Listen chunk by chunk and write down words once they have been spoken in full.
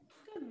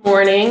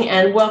Morning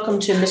and welcome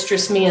to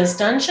Mistress Mia's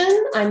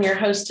Dungeon. I'm your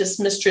hostess,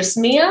 Mistress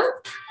Mia,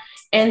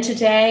 and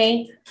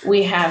today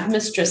we have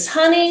Mistress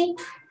Honey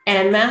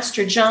and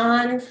Master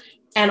John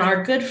and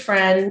our good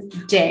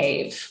friend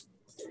Dave.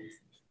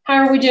 How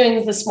are we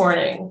doing this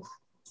morning?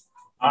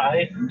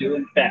 I am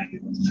doing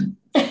fabulous.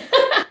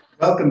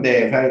 Welcome,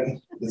 Dave.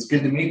 It's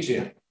good to meet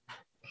you.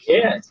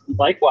 Yes,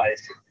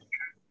 likewise.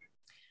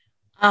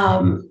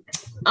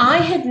 I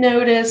had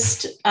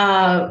noticed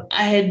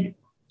I'd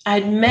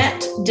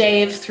met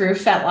Dave through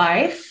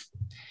FetLife,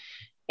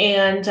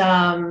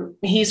 and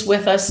he's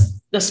with us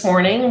this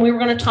morning. We were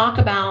going to talk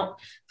about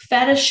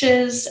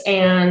fetishes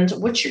and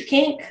what's your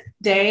kink,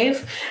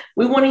 Dave?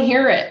 We want to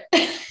hear it.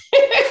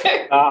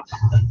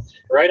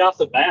 Right off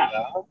the bat,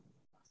 huh?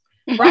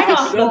 Right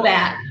off the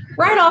bat,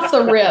 right off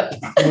the rip.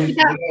 We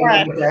got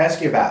what to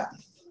ask you about.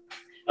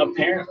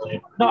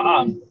 Apparently.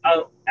 No,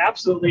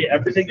 absolutely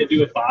everything to do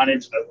with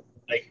bondage.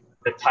 Like,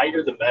 the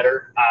tighter, the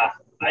better.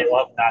 I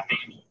love not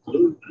being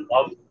glued.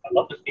 I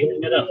love the feeling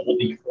of it. I love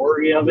the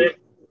euphoria of it.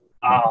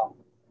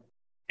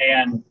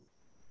 And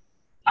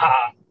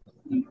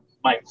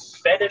my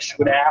fetish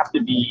would have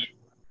to be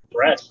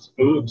breasts,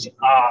 boobs,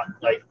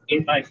 like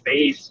in my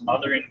face,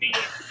 mothering me.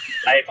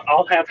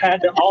 I'll have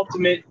had the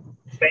ultimate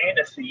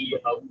fantasy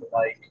of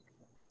like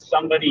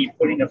somebody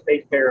putting a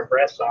fake pair of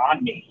breasts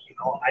on me. You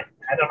know, I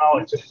don't know.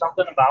 It's just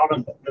something about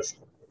them that just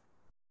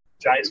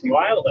drives me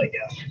wild, I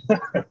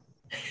guess.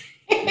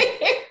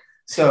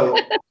 So,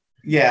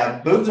 yeah,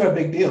 boobs are a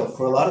big deal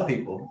for a lot of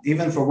people,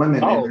 even for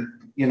women. Oh.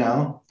 You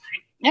know.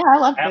 Yeah, I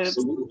love boobs.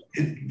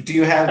 Absolutely. Do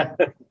you have?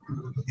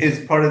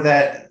 Is part of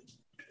that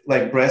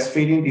like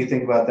breastfeeding? Do you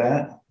think about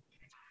that?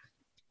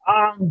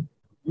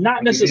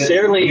 Not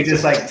necessarily. You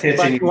just like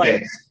tits in your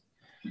face.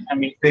 I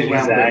mean, Big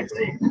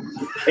exactly.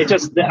 It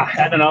just,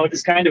 I don't know. It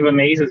just kind of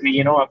amazes me.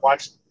 You know, I've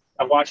watched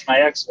my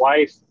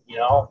ex-wife, you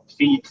know,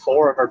 feed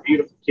 4 of her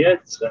beautiful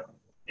kids. And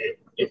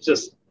it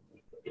just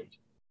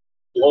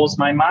blows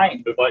my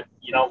mind of what,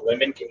 you know,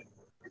 women can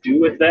do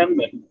with them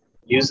and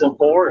use them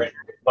for, and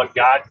what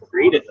God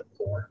created them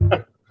for.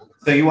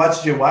 So you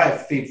watched your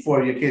wife feed 4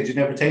 of your kids. You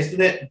never tasted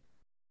it?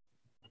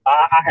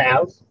 I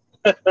have.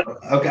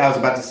 Okay, I was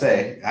about to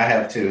say I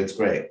have too. It's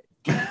great.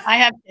 I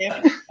have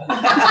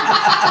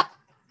to.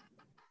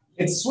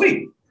 It's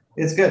sweet.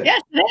 It's good.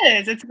 Yes, it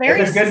is. It's very.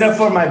 If it's good enough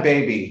for my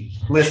baby,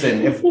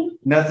 listen. If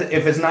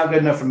it's not good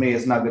enough for me,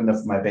 it's not good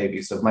enough for my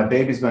baby. So if my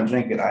baby's going to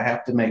drink it, I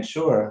have to make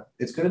sure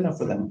it's good enough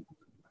for them.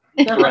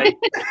 Right.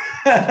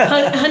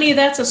 Honey,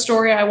 that's a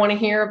story I want to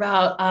hear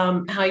about.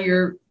 How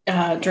you're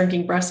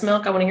drinking breast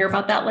milk. I want to hear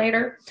about that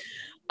later.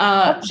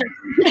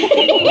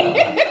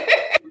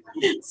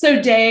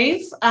 So,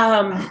 Dave,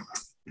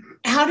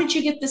 how did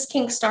you get this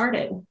kink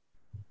started?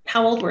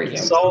 How old were you?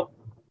 So,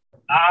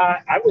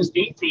 I was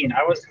 18.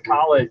 I was in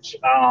college.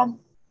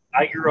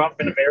 I grew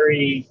up in a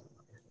very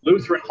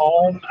Lutheran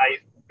home. I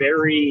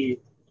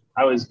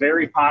was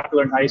very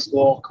popular in high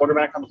school,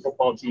 quarterback on the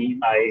football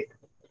team. I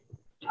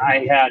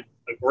had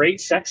a great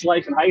sex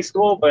life in high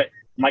school, but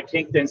my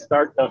kink didn't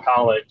start till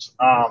college.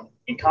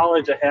 In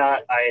college,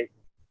 I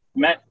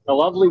met a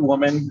lovely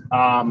woman.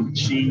 I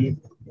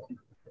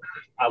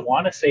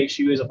want to say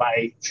she was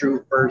my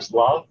true first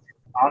love,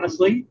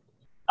 honestly.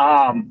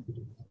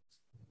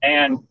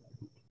 And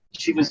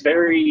she was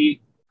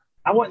very,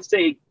 I wouldn't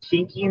say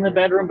kinky in the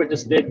bedroom, but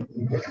just did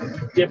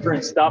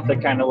different stuff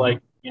that kind of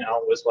like, you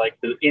know, was like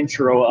the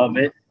intro of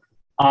it.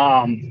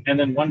 And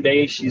then one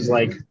day she's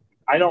like,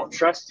 I don't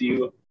trust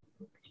you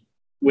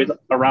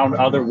around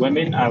other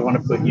women. I want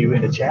to put you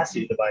in a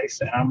chastity device.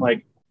 And I'm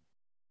like,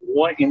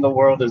 what in the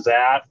world is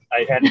that?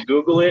 I had to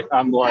Google it.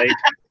 I'm like,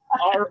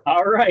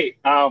 all right.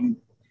 I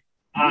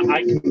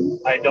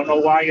don't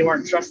know why you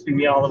aren't trusting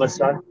me all of a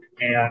sudden.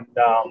 And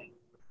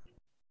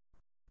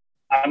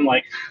I'm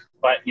like,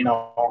 but you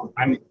know,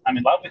 I'm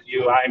in love with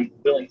you. I'm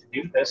willing to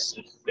do this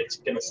if it's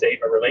going to save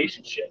a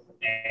relationship.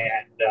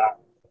 And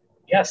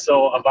yeah,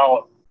 so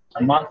about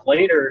a month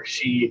later,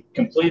 she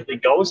completely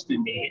ghosted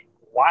me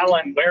while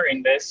I'm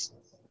wearing this,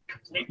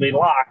 completely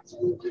locked.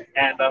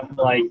 And I'm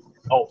like,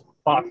 oh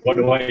fuck, what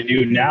do I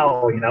do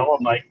now? You know,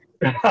 I'm like,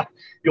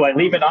 do I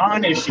leave it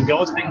on? Is she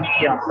ghosting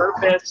me on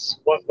purpose?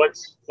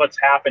 What's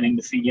happening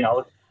to see, you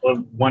know,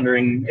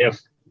 wondering if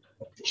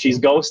she's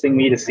ghosting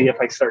me to see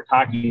if I start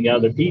talking to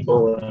other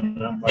people.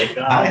 And I'm like,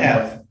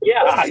 I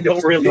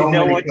don't really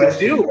know what to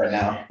do right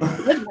now.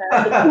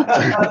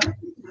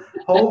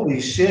 Holy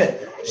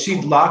shit.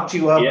 She locked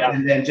you up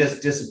and then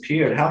just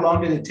disappeared. How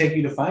long did it take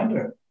you to find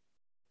her?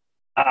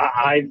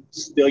 I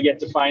still yet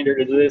to find her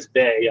to this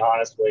day,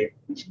 honestly.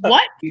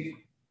 What?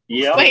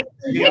 Yep. Wait,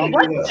 She knew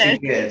what she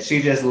did.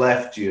 She just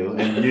left you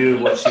and knew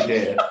what she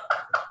did.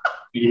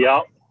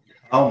 Yep.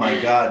 Oh my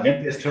God, you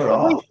pissed her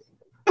off.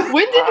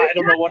 When did I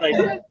don't know what I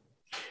did.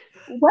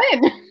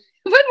 When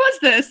was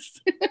this?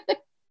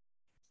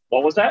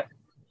 What was that?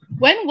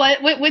 When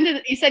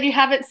did you said you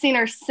haven't seen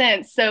her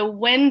since? So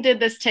when did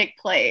this take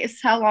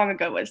place? How long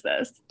ago was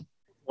this?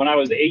 When I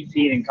was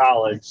 18 in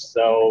college,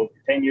 so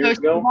 10 years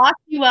ago. She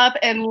locked you up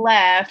and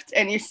left,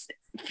 and you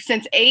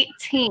since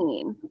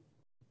 18.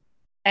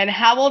 And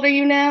how old are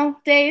you now,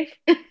 Dave?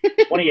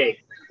 28.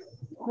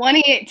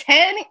 28,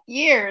 10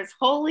 years.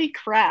 Holy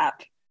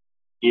crap.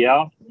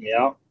 Yeah.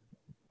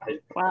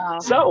 Wow.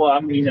 So,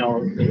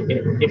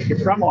 if you're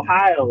from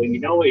Ohio and you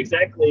know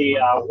exactly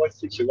what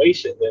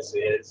situation this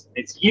is,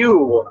 it's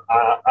you.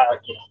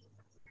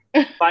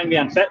 Find me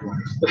on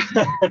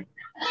FetLife.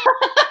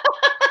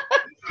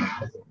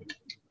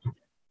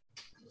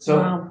 So,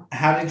 Wow.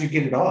 how did you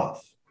get it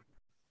off?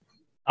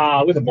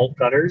 With the bolt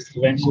cutters,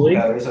 eventually.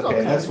 Cutters,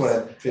 okay, that's what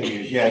I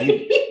figured. Yeah,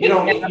 you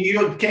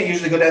can't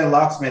usually go down to the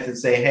locksmith and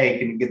say, "Hey,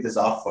 can you get this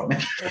off for me?"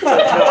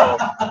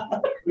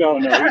 No.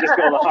 You just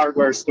go to the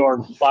hardware store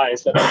and buy a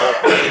set of bolt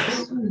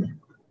cutters.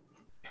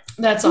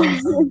 That's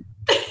awesome.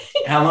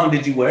 How long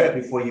did you wear it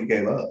before you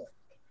gave up?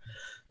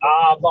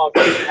 About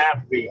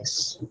 2.5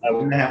 weeks. I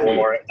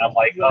wore it. And I'm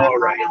like, oh,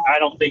 right. I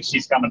don't think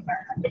she's coming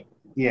back.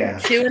 Yeah.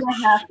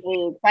 2.5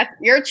 weeks.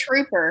 You're a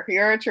trooper.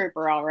 You're a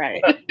trooper, all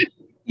right.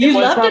 You it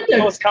was loved not it the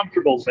though. most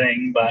comfortable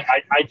thing, but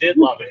I did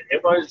love it.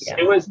 It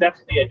was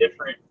definitely a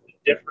different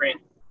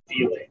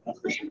feeling.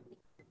 For sure.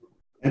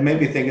 It made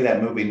me think of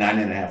that movie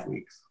 9.5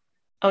 Weeks.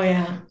 Oh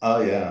yeah.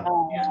 Oh yeah.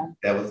 Yeah.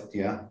 That was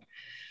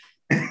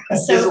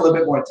It's So- just a little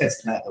bit more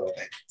intense than that, though, I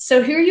think.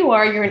 So here you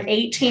are, you're an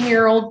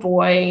 18-year-old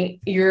boy.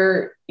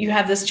 You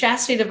have this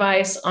chastity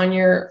device on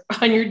your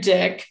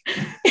dick.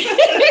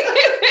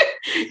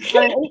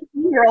 An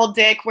 18-year-old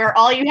dick where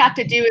all you have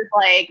to do is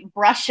like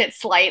brush it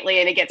slightly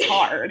and it gets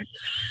hard.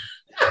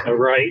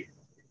 Right.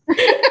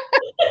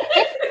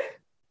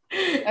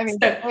 I mean,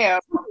 So- yeah.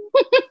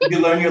 You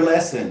learn your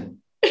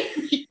lesson.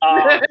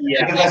 Yeah.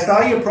 Because I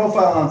saw your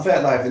profile on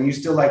FetLife and you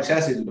still like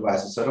chastity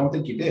devices, so I don't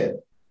think you did.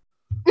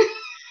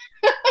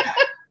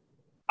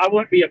 I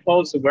wouldn't be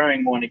opposed to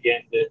wearing one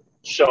again to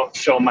show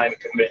my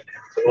commitment.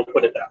 So we'll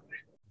put it that way.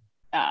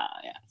 Yeah.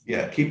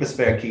 Yeah, keep a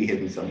spare key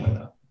hidden somewhere,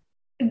 though.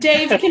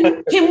 Dave,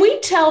 can we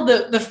tell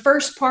the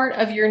first part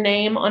of your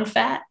name on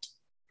Fat?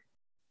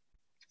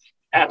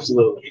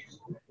 Absolutely.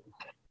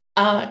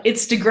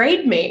 It's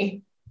degrade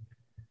me.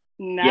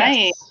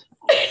 Nice.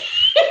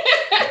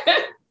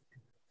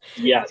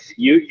 Yes.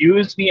 You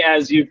use me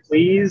as you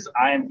please.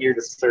 I am here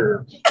to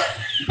serve.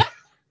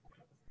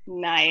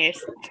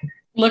 Nice.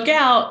 Look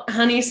out.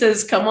 Honey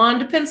says, come on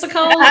to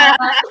Pensacola.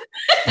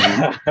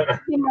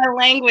 In my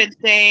language,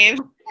 Dave.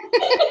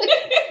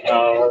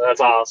 Oh,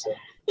 that's awesome.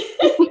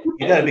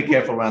 You got to be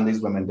careful around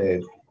these women,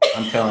 Dave.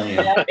 I'm telling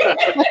you.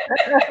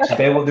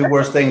 They will do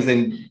worse things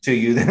to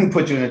you than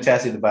put you in a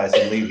chastity device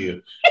and leave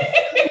you.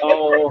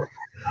 Oh,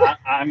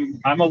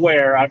 I'm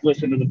aware. I've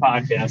listened to the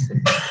podcast.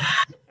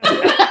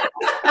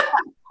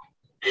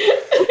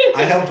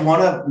 I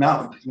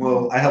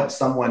helped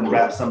someone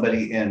wrap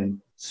somebody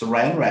in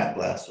saran wrap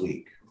last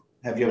week.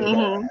 Have you ever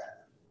done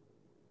that?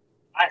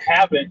 I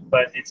haven't,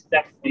 but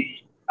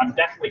I'm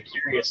definitely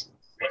curious.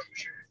 That's for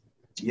sure.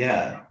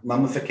 Yeah,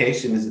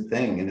 mummification is a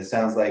thing, and it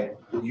sounds like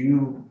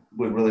you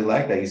would really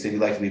like that. You said you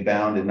like to be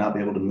bound and not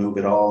be able to move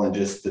at all, and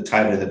just the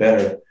tighter the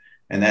better.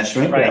 And that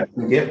shrink wrap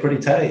can get pretty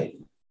tight.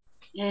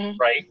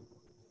 Right.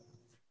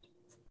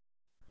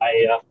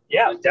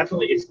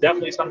 Definitely. It's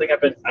definitely something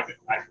I've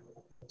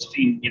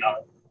seen,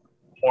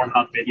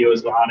 Pornhub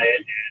videos on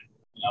it,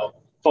 and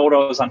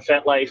photos on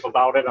FetLife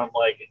about it. I'm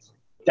like, it's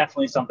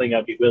definitely something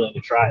I'd be willing to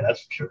try.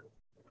 That's for sure.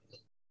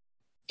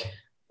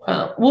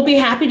 Well, we'll be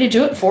happy to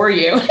do it for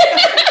you.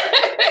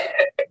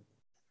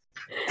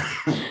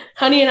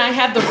 Honey and I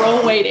have the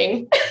roll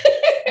waiting.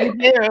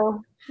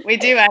 We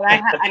do. And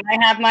I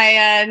have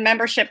my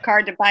membership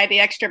card to buy the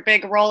extra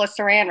big roll of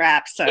saran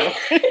wrap. So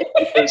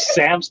There's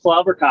Sam's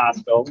Club or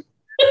Costco.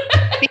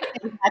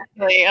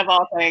 Actually, of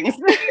all things.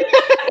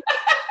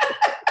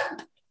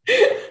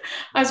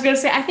 I was going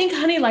to say, I think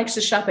Honey likes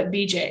to shop at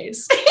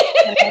BJ's.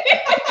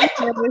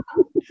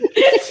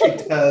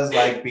 She does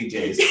like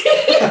BJ's.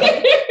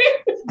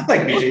 I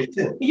like BJ's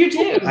too. You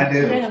do. I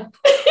do. Yeah.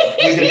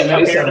 We did an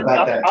episode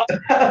about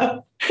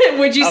that.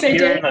 Would you Up say,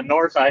 here Dave? in the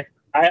north, I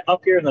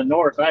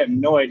have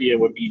no idea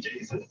what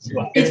BJ's is.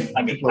 Well,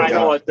 I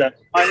know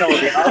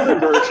the other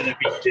version of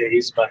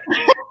BJ's, but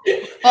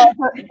Well,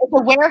 it's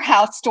a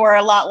warehouse store,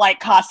 a lot like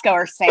Costco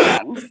or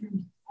Sam's.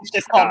 It's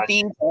just called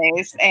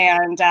BJ's,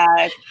 and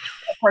of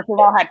course, we've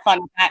all had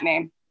fun with that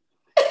name.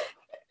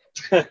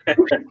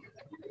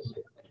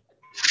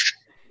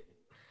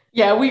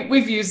 Yeah,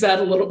 we've used that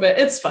a little bit.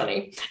 It's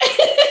funny.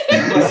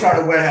 Let's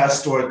start a warehouse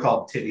store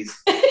called Titties.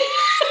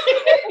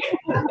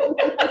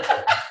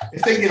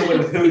 If they get away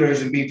with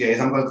Hooters and BJ's,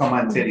 I'm going to call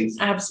mine Titties.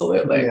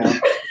 Absolutely. Yeah.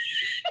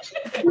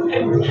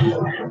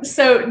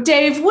 So,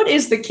 Dave, what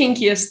is the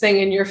kinkiest thing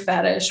in your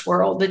fetish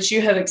world that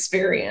you have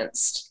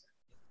experienced?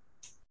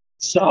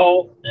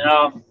 so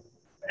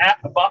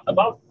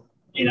about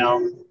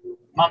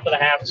month and a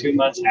half, 2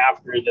 months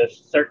after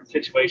this certain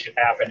situation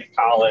happened in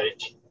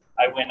college,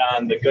 I went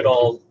on the good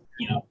old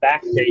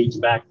Backpage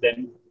back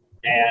then,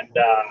 and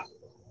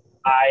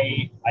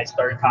I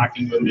started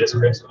talking to a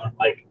mistress. And I'm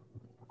like,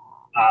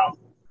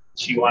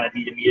 she wanted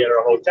me to meet at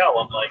her hotel.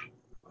 I'm like,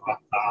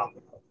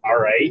 all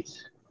right,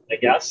 I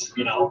guess.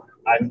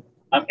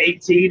 I'm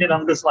 18, and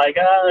I'm just like,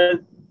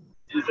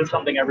 is this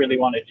something I really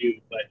want to do?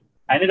 But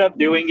I ended up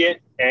doing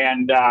it,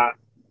 and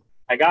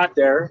I got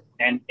there,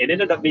 and it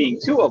ended up being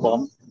 2 of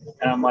them.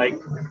 And I'm like,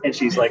 and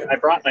she's like, I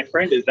brought my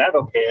friend. Is that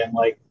okay? I'm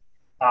like,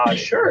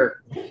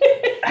 sure.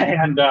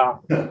 And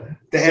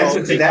The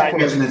answer to that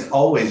question is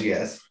always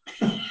yes.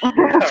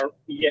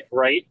 yeah,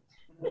 right.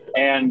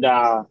 And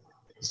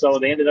so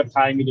they ended up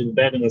tying me to the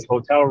bed in this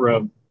hotel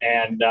room,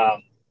 and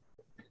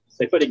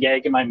they put a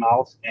gag in my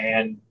mouth,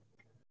 and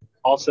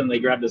all of a sudden they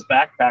grabbed this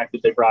backpack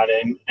that they brought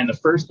in, and the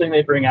first thing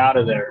they bring out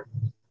of there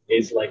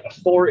is like a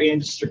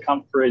 4-inch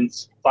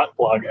circumference butt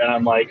plug. And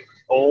I'm like,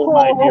 oh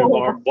my dear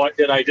Lord, what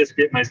did I just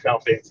get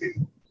myself into?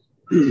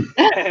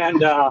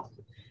 And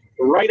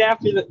right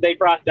after they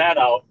brought that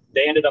out,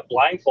 they ended up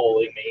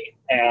blindfolding me.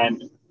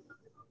 And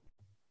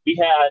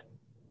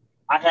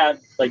I had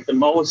like the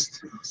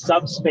most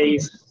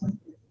subspace,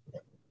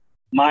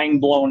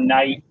 mind-blown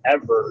night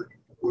ever.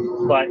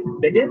 But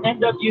they didn't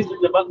end up using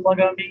the butt plug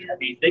on me. I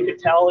mean, they could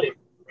tell it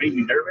made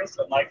me nervous.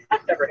 I'm like,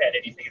 I've never had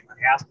anything in my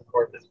ass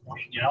before at this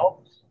point, you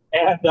know?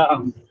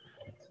 And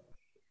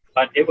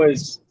but it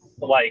was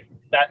like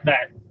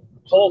that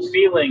whole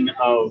feeling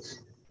of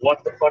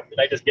what the fuck did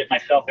I just get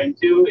myself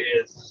into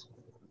is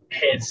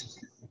it's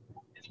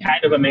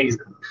kind of amazing.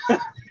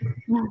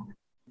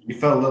 You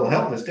felt a little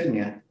helpless, didn't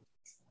you?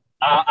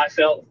 I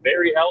felt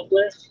very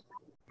helpless,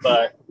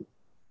 but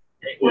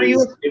it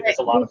was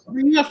a lot of fun.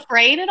 Were you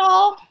afraid at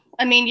all?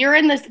 I mean, you're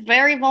in this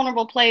very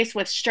vulnerable place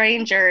with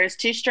strangers,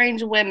 2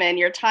 strange women.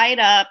 You're tied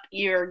up,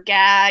 you're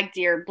gagged,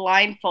 you're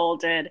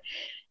blindfolded.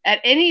 At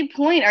any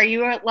point, are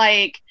you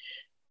like,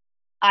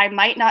 I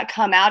might not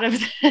come out of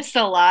this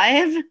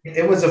alive?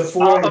 It was a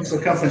 4-inch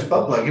circumference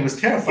butt plug. It was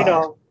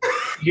terrifying.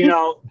 You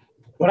know,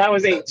 when I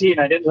was 18,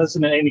 I didn't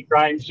listen to any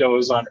crime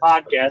shows on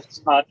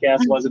podcasts.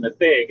 Podcast wasn't a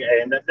thing.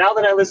 And now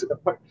that I listen to,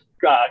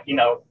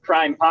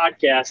 crime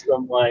podcasts,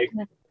 I'm like,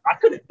 I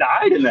could have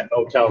died in that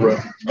hotel room.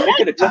 They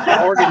could have took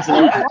my organs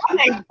and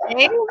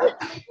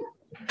left.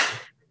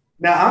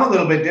 Now, I'm a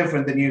little bit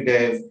different than you,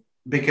 Dave,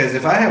 because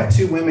if I have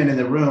 2 women in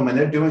the room and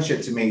they're doing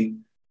shit to me,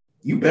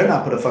 you better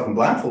not put a fucking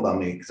blindfold on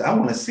me because I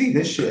want to see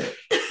this shit.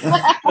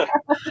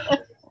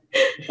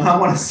 I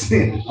want to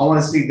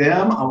see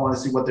them. I want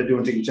to see what they're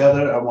doing to each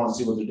other. I want to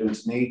see what they're doing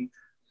to me.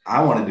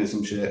 I want to do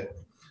some shit.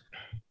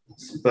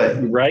 But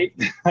right.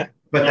 But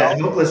that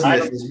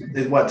hopelessness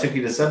is what took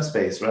you to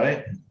subspace,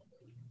 right?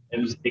 It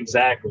was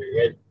exactly.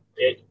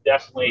 It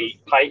definitely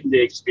heightened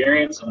the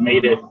experience and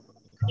made it,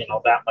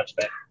 that much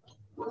better.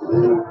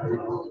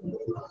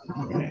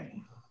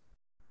 Okay.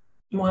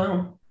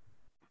 Wow.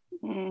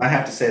 I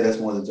have to say that's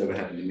more than's ever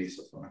happened to me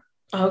so far.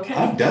 Okay.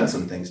 I've done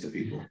some things to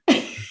people. I'm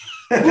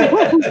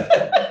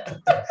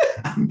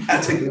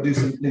about to go do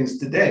some things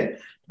today.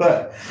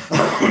 But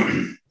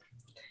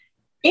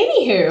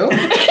anywho.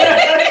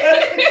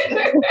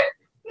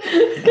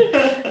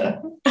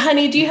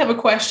 Honey, do you have a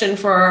question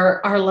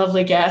for our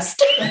lovely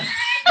guest?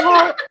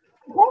 Well,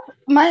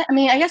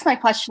 I guess my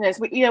question is,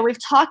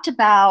 we've talked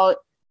about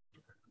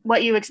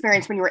what you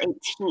experienced when you were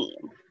 18.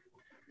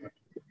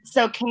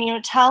 So can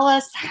you tell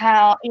us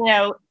how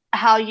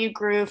you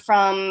grew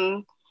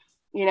from,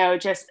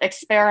 just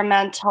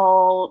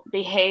experimental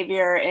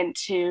behavior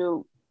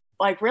into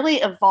like really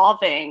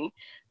evolving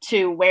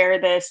to where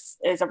this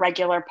is a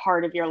regular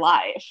part of your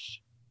life?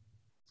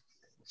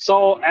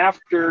 So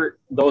after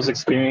those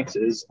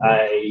experiences,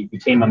 I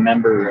became a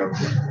member of,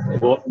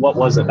 what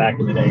was it back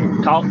in the day?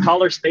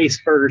 Color Space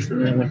first,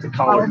 and then went to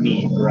Color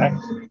Me, correct?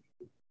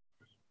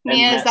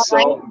 Yeah, is that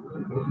right?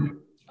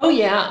 Oh,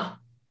 yeah.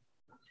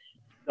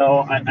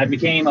 So I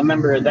became a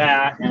member of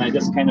that, and I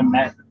just kind of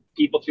met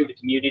people through the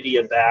community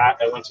of that.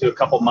 I went to a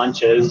couple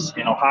munches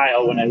in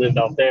Ohio when I lived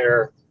out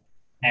there,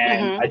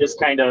 and I just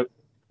kind of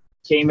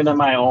came into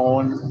my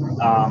own,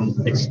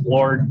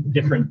 explored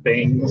different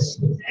things,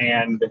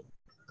 and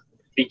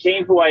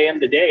became who I am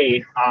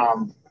today.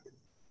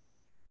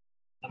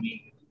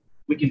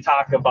 We can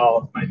talk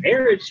about my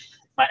marriage,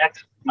 my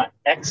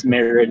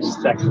ex-marriage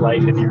sex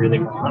life if you really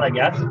want, I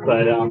guess.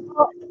 But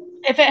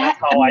that's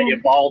how I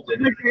evolved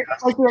in it.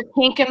 Was your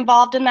kink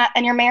involved in that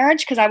in your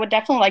marriage? Because I would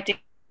definitely like to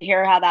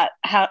hear how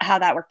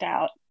that worked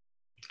out.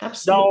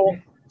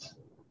 Absolutely. So,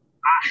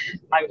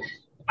 my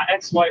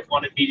ex-wife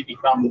wanted me to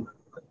become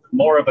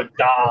more of a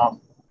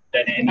dom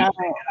than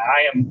anything.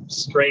 I am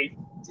straight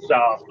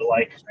stuff.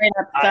 Like,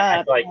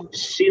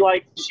 she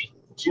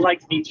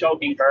liked me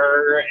choking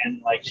her,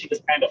 and like she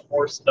just kind of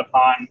forced it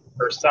upon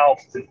herself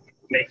to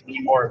make me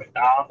more of a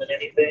dom than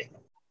anything.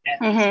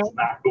 And it's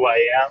not who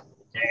I am.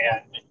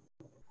 And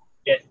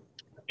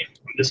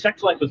the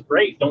sex life was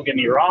great. Don't get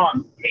me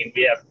wrong. I mean,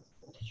 we have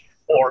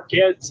 4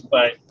 kids,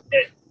 but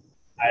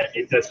I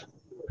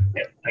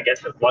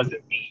guess it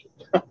wasn't me.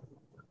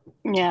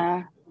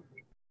 Yeah.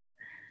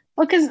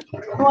 Well, you're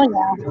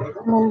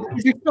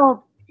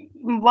still,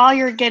 while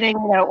you're getting,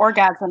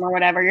 orgasm or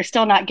whatever, you're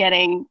still not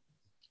getting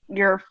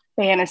your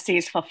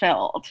fantasies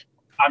fulfilled.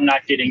 I'm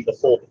not getting the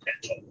full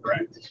potential,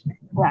 correct?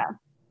 Yeah.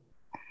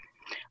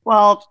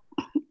 Well,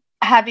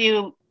 have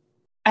you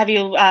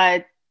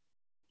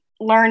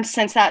learned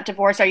since that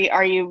divorce?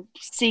 Are you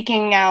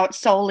seeking out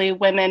solely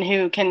women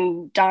who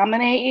can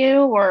dominate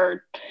you,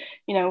 or,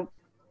 you know,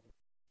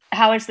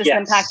 how is this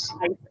impact?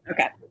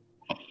 Okay.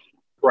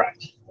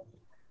 Correct.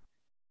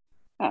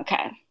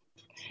 Okay.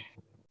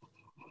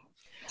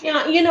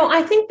 Yeah, you know,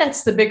 I think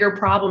that's the bigger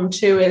problem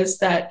too, is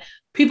that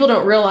people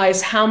don't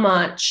realize how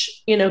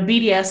much, you know,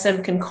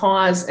 BDSM can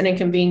cause an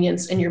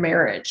inconvenience in your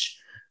marriage,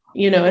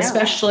 you know,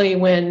 especially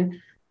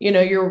when, you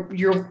know,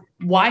 your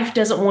wife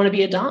doesn't want to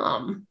be a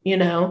dom, you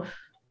know.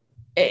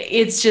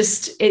 It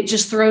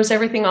just throws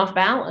everything off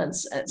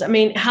balance. I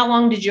mean, how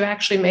long did you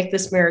actually make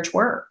this marriage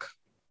work?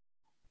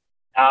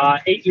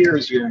 8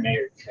 years we were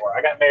married for.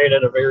 I got married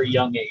at a very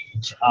young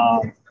age.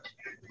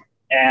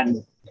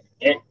 And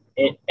it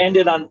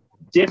ended on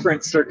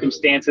different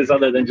circumstances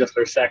other than just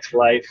our sex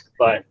life,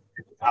 but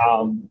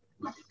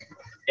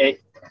it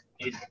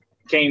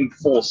came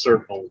full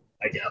circle,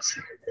 I guess.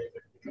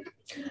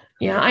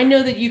 Yeah, I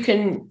know that you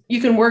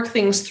can work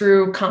things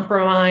through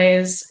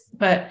compromise,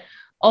 but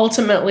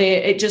ultimately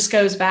it just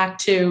goes back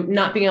to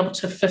not being able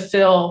to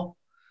fulfill,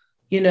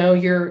 you know,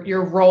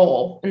 your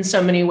role in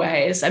so many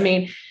ways. I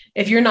mean,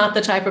 if you're not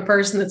the type of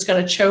person that's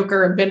going to choke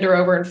her and bend her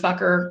over and fuck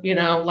her, you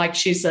know, like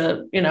she's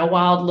a, you know,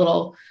 wild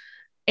little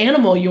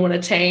animal you want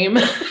to tame,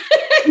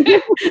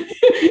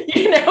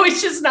 you know,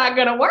 it's just not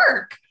going to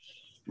work.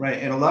 Right.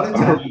 And a lot of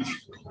times,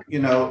 you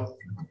know,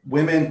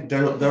 women,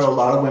 there are a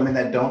lot of women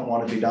that don't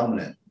want to be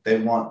dominant. They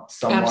want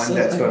someone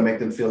that's going to make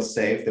them feel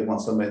safe. They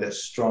want somebody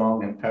that's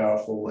strong and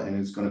powerful and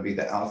is going to be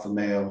the alpha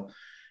male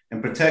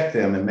and protect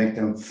them and make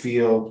them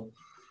feel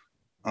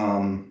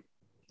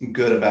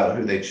good about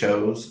who they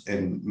chose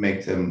and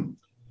make them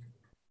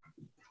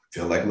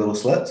feel like little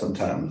sluts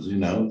sometimes, you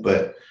know.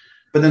 But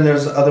then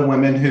there's other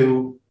women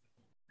who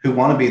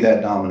want to be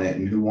that dominant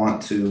and who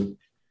want to.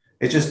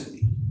 It's just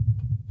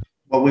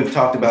what we've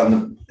talked about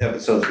in the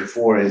episodes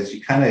before is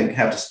you kind of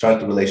have to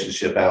start the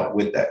relationship out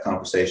with that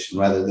conversation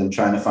rather than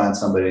trying to find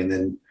somebody and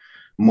then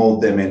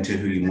mold them into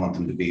who you want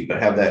them to be,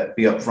 but have that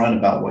be upfront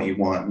about what you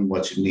want and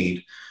what you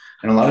need.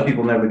 And a lot of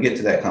people never get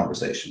to that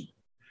conversation.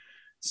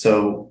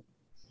 So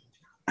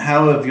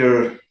how have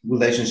your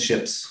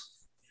relationships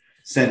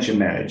since your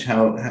marriage?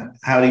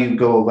 How do you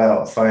go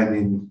about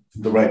finding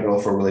the right girl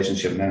for a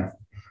relationship now?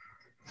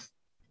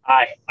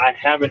 I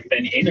haven't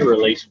been in a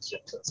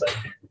relationship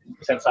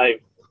since I've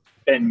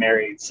been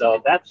married,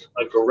 so that's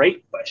a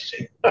great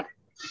question. Well,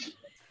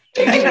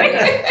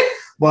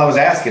 I was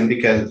asking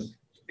because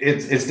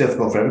it's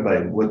difficult for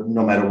everybody,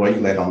 no matter where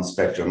you lay on the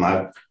spectrum.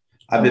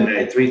 I've been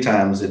married 3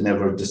 times and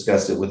never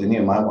discussed it with any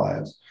of my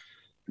wives,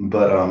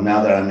 but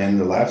now that I'm in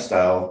the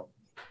lifestyle,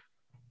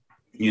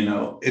 you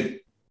know,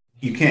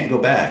 you can't go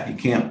back. You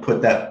can't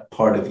put that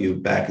part of you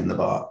back in the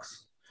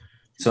box.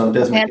 So it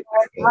does make it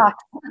difficult.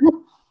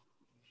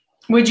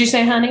 Would you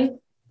say, honey?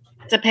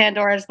 It's a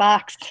Pandora's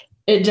box.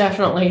 It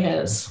definitely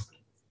is.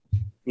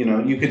 You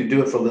know, you can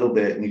do it for a little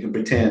bit and you can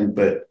pretend,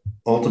 but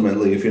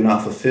ultimately, if you're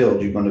not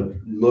fulfilled, you're going to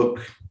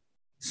look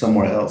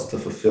somewhere else to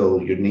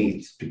fulfill your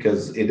needs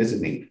because it is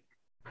a need.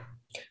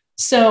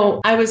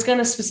 So I was going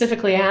to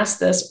specifically ask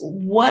this.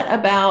 What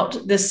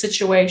about this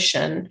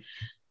situation,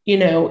 you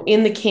know,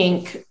 in the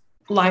kink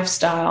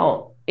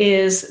lifestyle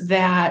is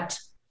that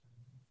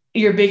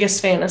your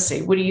biggest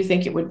fantasy? What do you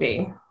think it would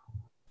be?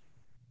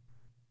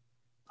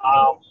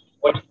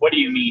 What do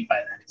you mean by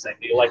that? Is that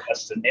like a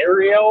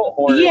scenario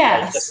or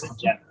yes, just in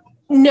general?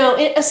 No,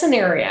 a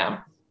scenario.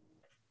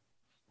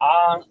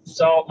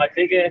 So my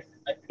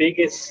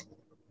biggest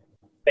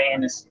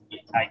fantasy,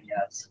 I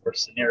guess, or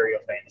scenario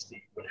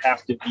fantasy would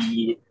have to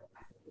be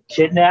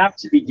kidnapped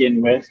to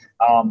begin with.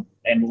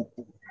 And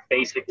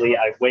basically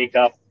I wake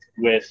up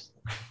with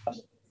a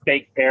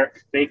fake pair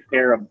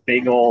of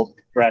big old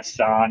breasts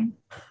on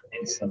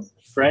and some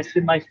breasts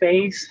in my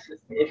face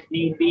if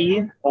need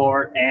be,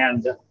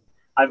 and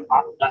I've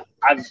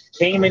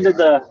came into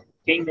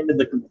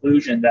the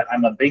conclusion that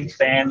I'm a big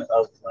fan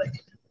of like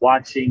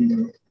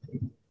watching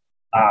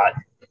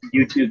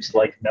YouTube's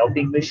like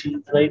milking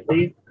machines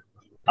lately,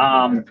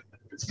 and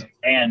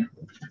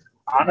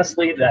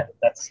honestly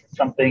that's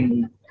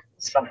something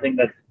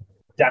that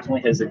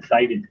definitely has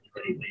excited me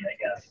lately, I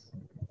guess.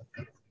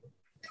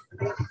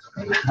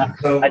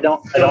 So, I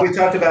don't. We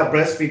talked about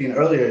breastfeeding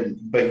earlier,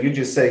 but you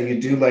just say you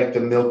do like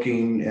the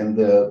milking and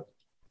the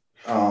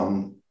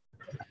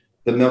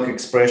milk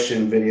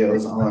expression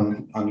videos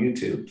on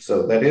YouTube.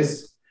 So that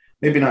is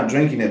maybe not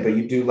drinking it, but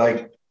you do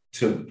like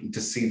to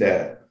see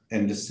that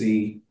and to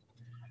see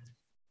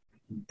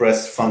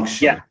breast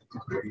function. Yeah.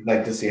 You'd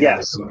like to see how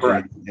yes,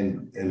 correct.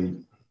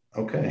 And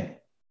okay.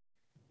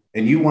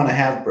 And you want to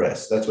have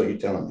breasts. That's what you're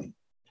telling me.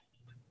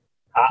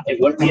 It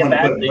wouldn't be a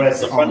bad thing.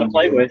 It's fun to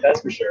play with,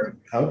 that's for sure.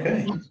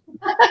 Okay.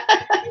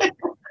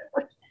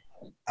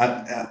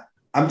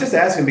 I'm just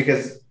asking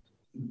because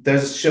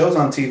there's shows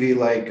on TV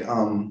like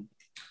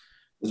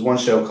there's one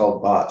show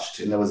called Botched,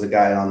 and there was a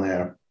guy on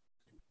there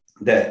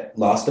that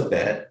lost a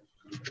bet.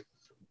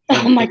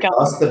 Oh my God.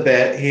 Lost the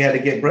bet. He had to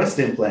get breast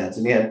implants,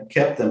 and he had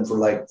kept them for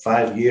like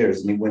 5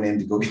 years, and he went in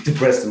to go get the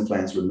breast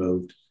implants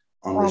removed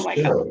on this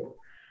show. God.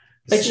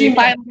 But you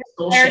find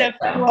bullshit,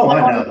 though. Oh,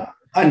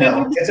 I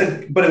know.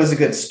 But it was a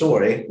good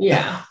story.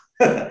 Yeah.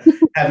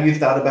 Have you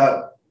thought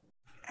about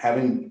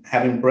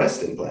having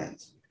breast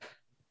implants?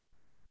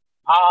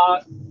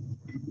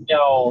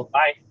 No,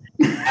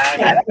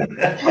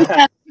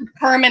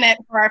 permanent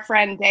for our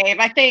friend Dave.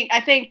 I think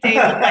Dave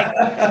would like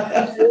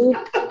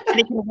that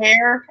he can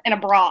wear in a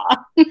bra.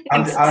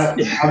 I'm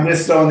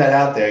just throwing that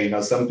out there. You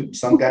know,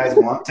 some guys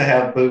want to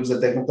have boobs that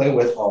they can play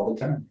with all the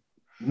time.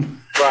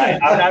 Right.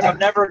 I've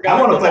never. I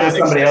want to play with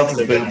somebody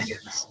else's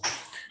boobs.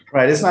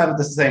 Right. It's not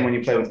the same when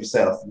you play with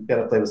yourself. You got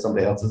to play with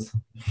somebody else's.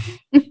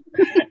 I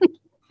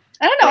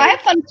don't know. I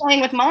have fun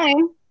playing with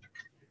mine.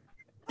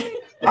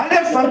 I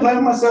have fun playing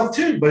with myself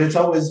too, but it's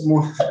always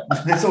more.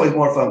 It's always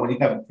more fun when you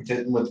have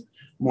it with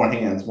more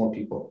hands, more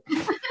people.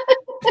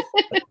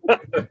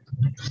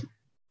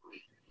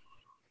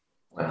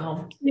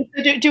 Wow.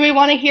 Do we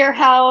want to hear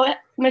how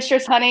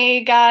Mistress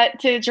Honey got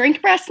to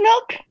drink breast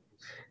milk?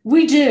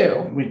 We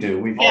do. We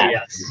do.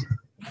 Yes.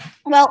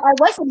 Well, I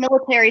was a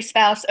military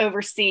spouse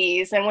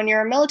overseas, and when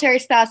you're a military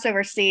spouse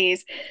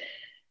overseas,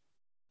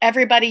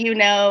 everybody you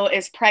know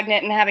is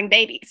pregnant and having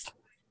babies.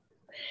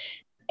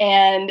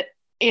 And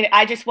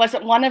I just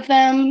wasn't one of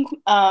them,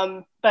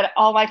 but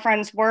all my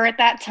friends were at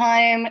that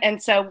time.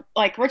 And so,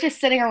 like, we're just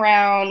sitting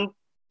around,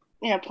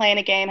 playing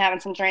a game, having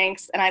some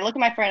drinks. And I look at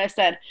my friend, I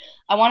said,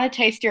 I want to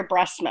taste your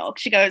breast milk.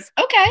 She goes,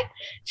 okay.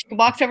 She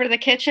walks over to the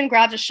kitchen,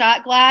 grabs a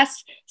shot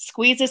glass,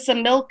 squeezes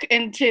some milk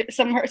into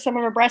some of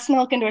her breast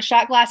milk into a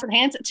shot glass and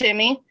hands it to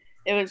me.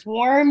 It was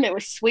warm. It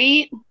was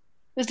sweet. It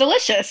was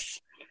delicious.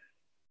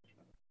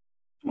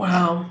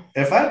 Wow.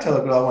 If I tell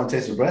a girl I want to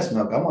taste her breast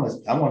milk, I want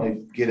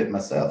to get it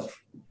myself.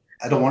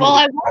 I don't want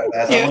I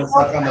want to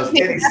suck on those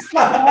titties.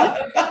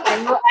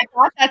 I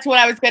thought that's what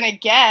I was going to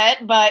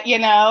get, but You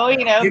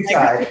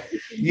tried.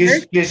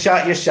 You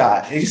shot your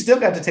shot. You still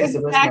got to taste the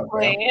breast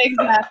milk.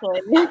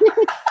 Exactly.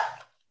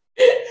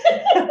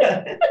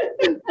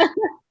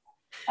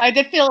 I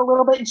did feel a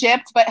little bit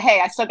gypped, but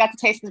hey, I still got to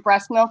taste his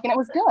breast milk, and it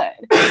was good.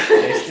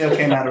 They still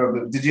came out of her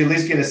boob. Did you at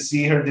least get to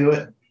see her do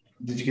it?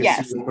 Did you get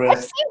to see the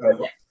breast?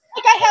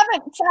 Like, I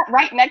haven't sat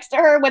right next to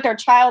her with her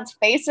child's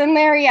face in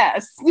there.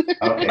 Yes.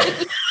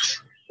 Okay.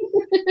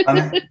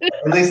 At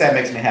least that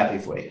makes me happy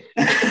for you.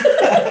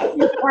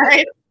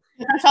 Right.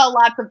 I saw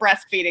lots of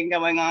breastfeeding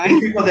going on.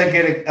 People that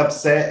get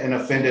upset and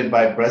offended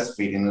by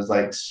breastfeeding is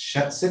like,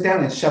 sit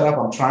down and shut up.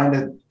 I'm trying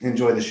to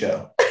enjoy the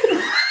show.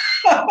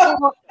 Of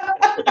course,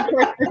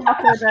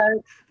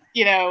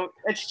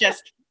 it's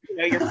just,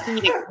 you're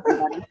feeding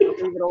everybody, so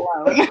leave it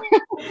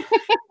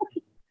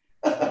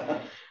alone.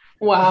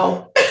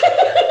 Wow.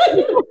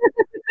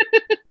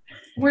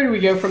 Where do we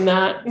go from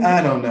that?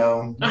 I don't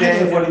know.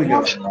 Dave, where do we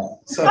go from that?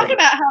 So, talk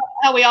about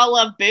how we all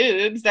love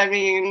boobs. I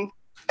mean,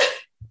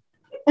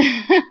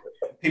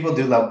 people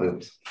do love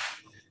boobs.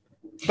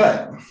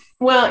 But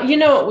well, you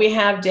know what we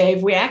have,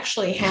 Dave? We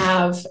actually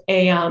have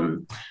a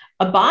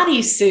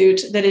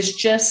bodysuit that is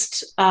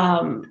just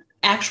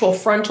actual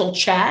frontal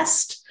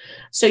chest.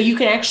 So you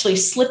can actually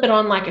slip it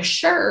on like a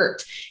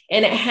shirt,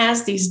 and it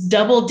has these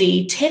double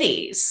D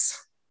titties.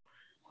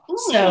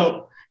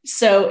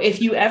 So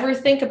if you ever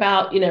think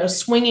about,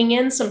 swinging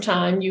in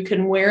sometime, you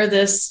can wear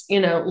this,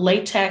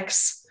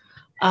 latex,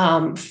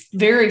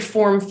 very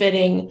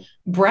form-fitting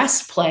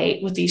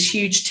breastplate with these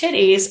huge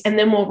titties, and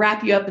then we'll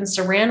wrap you up in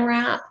saran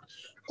wrap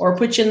or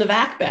put you in the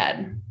vac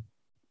bed.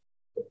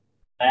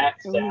 That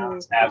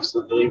sounds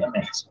absolutely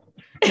amazing.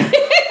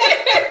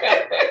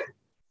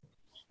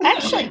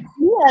 Actually,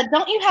 yeah,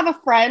 don't you have a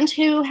friend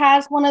who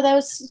has one of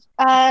those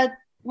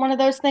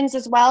things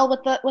as well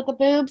with the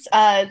boobs?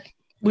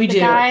 We do.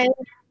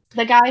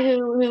 The guy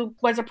who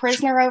was a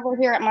prisoner over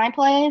here at my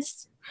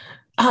place.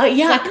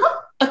 Yeah,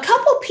 a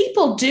couple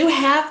people do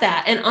have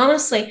that. And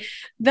honestly,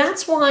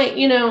 that's why,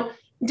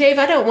 Dave,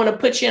 I don't want to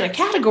put you in a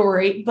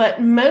category,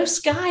 but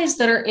most guys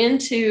that are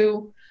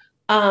into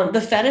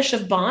the fetish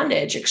of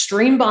bondage,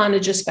 extreme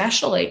bondage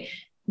especially,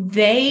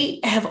 they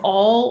have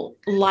all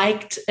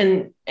liked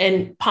and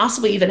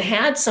possibly even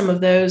had some of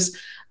those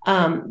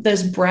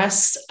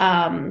breasts.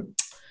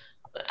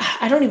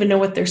 I don't even know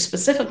what they're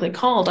specifically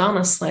called,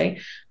 honestly,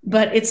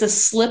 but it's a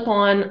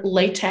slip-on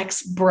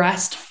latex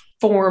breast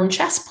form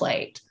chest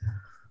plate.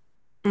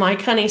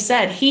 Like Honey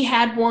said, he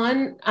had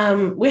one.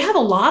 We have a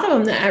lot of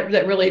them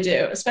that really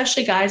do,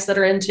 especially guys that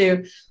are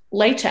into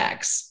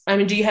latex. I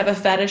mean, do you have a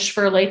fetish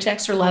for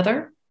latex or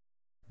leather?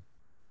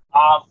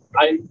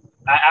 I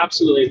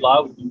absolutely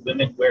love when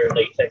women wear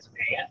latex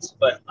pants,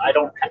 but I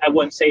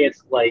wouldn't say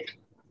it's like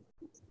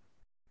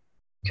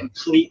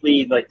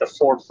completely like the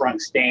forefront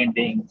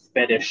standing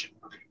fetish.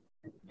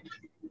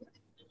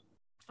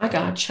 I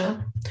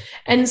gotcha.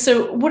 And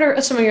so what are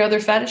some of your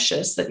other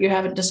fetishes that you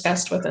haven't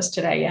discussed with us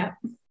today yet?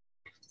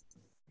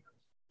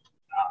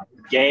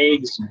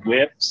 Gags,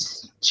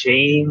 whips,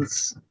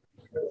 chains.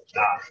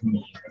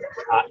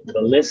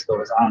 The list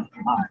goes on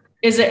and on.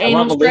 Is it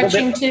anal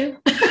stretching too?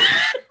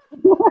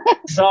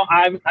 So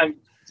I'm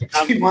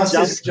he wants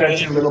to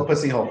stretch your little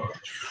pussy hole.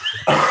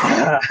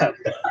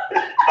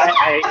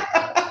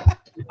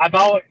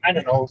 about, I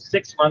don't know,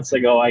 6 months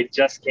ago, I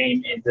just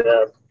came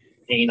into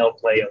anal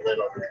play a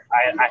little bit.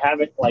 I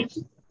haven't like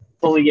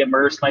fully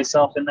immersed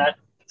myself in that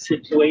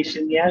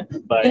situation yet,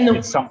 but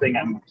it's something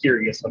I'm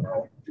curious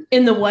about.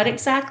 In the what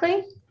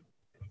exactly?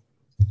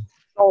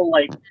 So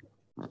like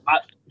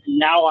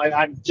now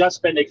I've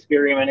just been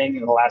experimenting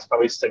in the last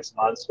probably 6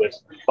 months with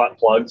butt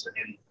plugs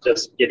and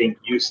just getting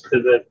used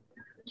to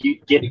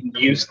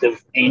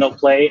anal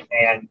play,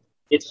 and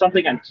it's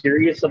something I'm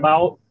curious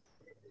about.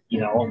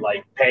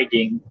 Like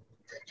pegging,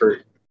 for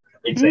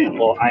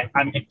example.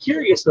 I'm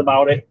curious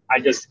about it. I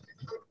just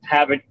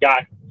haven't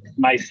got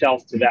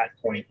myself to that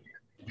point.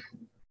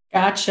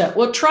 Gotcha.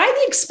 Well, try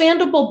the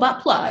expandable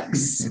butt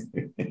plugs.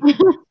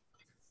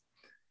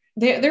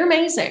 They're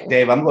amazing.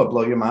 Dave, I'm going to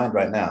blow your mind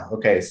right now.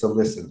 Okay, so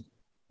listen.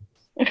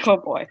 Oh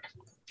boy.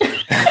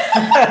 He's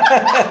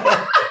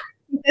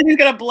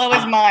going to blow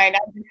his mind.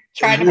 I'm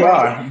trying to. You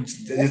are.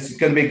 It's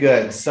going to be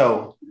good.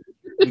 So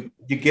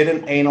you get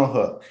an anal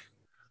hook.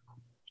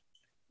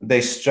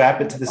 They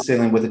strap it to the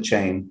ceiling with a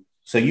chain.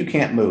 So you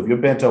can't move. You're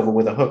bent over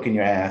with a hook in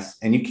your ass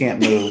and you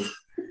can't move.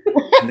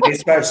 And they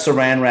start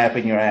saran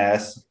wrapping your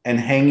ass and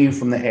hang you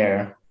from the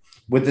air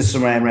with the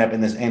saran wrap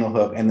and this anal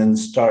hook, and then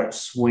start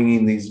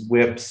swinging these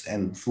whips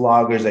and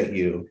floggers at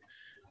you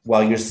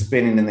while you're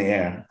spinning in the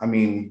air. I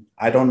mean,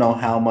 I don't know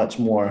how much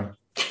more.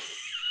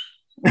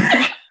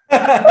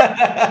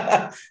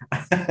 Yeah,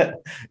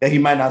 you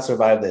might not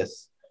survive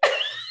this.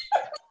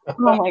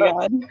 Oh my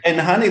God. And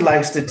Honey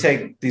likes to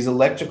take these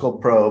electrical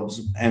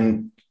probes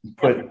and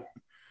put,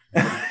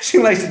 she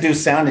likes to do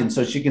sounding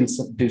so she can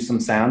do some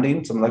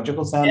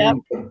electrical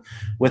sounding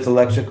with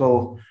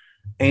electrical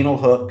anal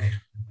hook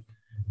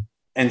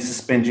and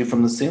suspend you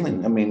from the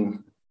ceiling. I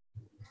mean,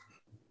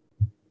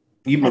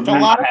 you may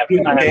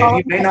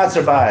not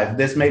survive.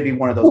 This may be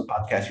one of those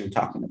podcasts you were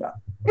talking about.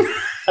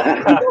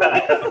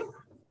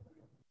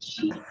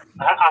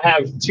 I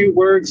have 2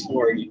 words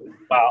for you.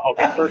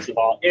 Okay, first of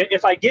all,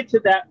 if I get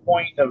to that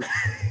point of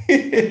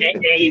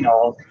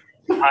anal,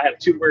 I have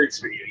 2 words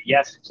for you.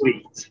 Yes,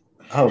 please.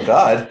 Oh,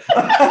 God.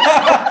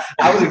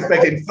 I was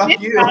expecting, fuck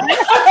you.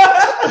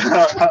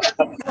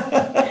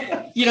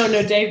 You don't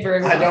know Dave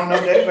very well. I don't know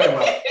Dave very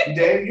well.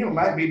 Dave, you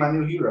might be my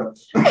new hero.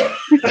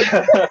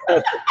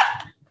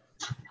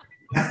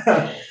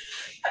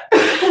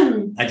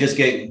 I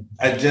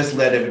just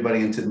led everybody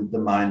into the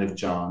mind of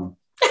John.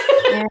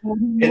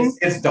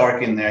 It's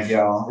dark in there,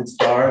 y'all. It's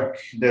dark.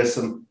 There's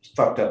some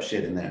fucked up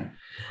shit in there.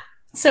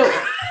 So,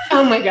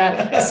 oh my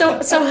God. So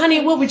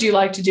Honey, what would you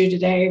like to do to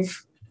Dave?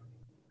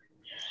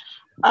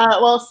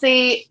 Well,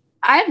 see,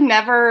 I've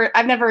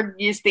never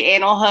used the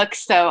anal hook,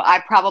 so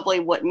I probably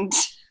wouldn't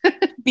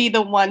be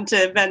the one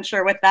to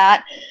venture with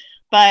that.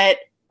 But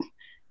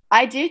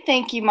I do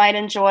think you might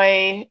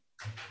enjoy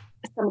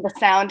some of the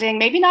sounding,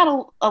 maybe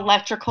not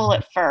electrical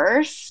at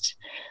first,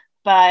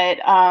 but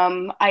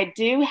I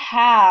do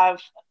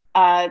have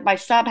my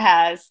sub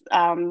has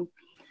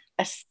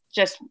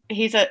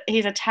he's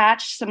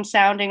attached some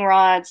sounding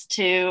rods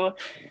to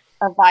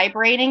a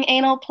vibrating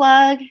anal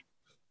plug,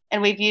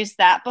 and we've used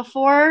that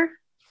before.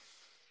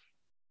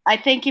 I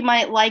think you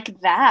might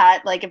like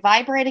that, like a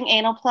vibrating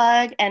anal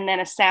plug and then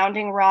a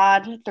sounding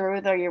rod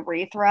through the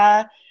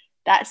urethra.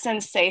 That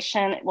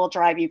sensation will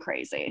drive you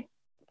crazy.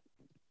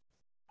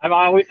 I've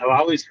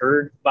always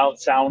heard about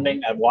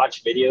sounding. I've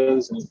watched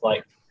videos, and it's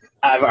like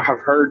I've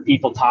heard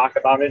people talk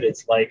about it.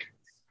 It's like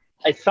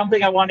it's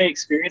something I want to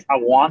experience. I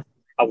want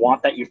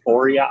that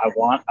euphoria. I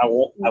want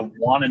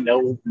to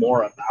know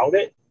more about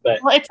it, but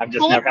I've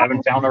just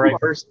haven't found the right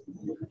person.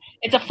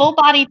 It's a full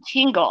body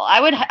tingle. I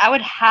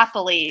would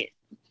happily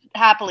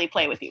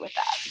play with you with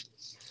that.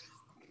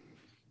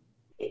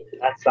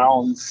 That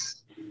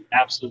sounds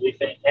absolutely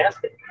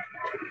fantastic.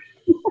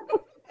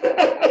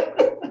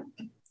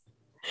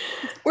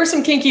 We're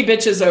some kinky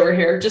bitches over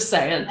here, just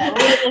saying. Ooh,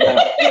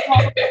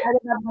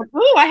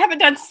 I haven't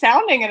done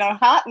sounding in a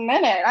hot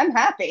minute. I'm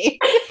happy.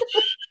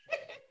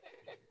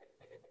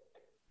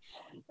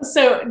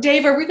 So,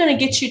 Dave, are we going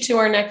to get you to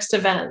our next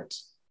event?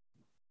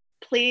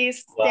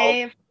 Please,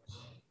 Dave.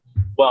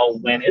 Well,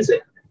 when is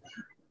it?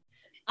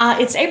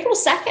 It's April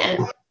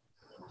 2nd.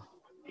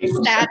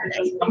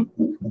 Saturday.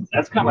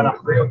 That's coming up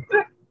real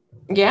quick.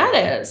 Yeah,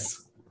 it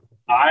is.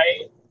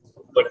 I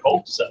would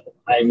hope so.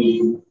 I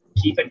mean,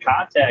 keep in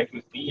contact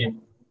with me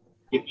and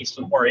give me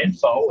some more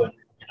info. And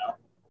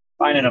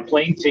finding a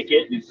plane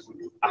ticket is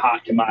a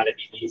hot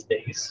commodity these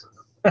days.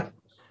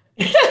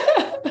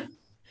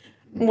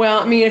 Well,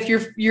 I mean, if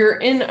you're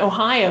in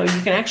Ohio,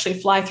 you can actually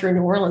fly through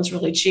New Orleans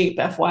really cheap,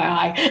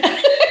 FYI.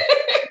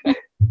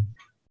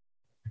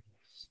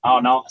 Oh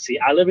no! See,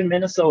 I live in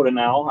Minnesota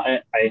now.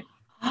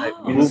 I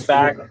moved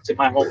back to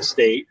my home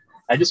state.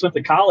 I just went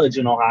to college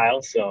in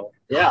Ohio, so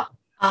yeah.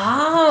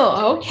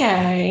 Oh,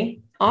 okay.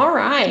 All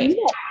right.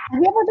 Have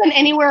you ever been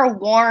anywhere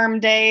warm,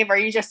 Dave? Or are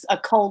you just a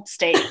cold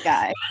state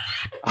guy?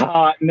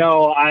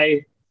 No,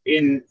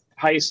 in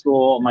high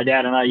school, my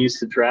dad and I used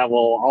to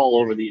travel all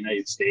over the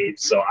United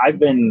States. So I've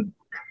been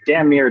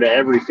damn near to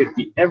every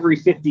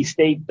 50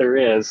 state there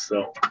is.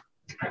 So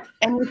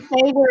And you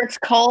say where it's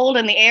cold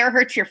and the air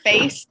hurts your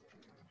face?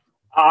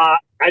 I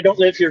don't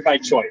live here by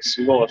choice.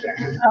 We go with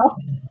that. Oh.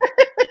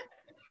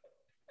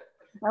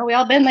 Well, we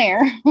all been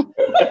there.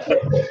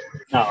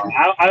 No,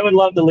 I would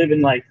love to live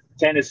in like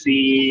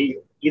Tennessee,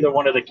 either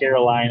one of the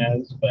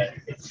Carolinas, but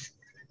it's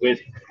with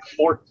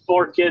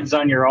four kids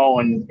on your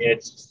own.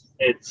 It's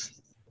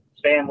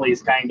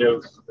family's kind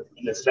of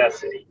a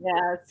necessity.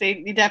 Yeah, so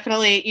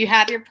you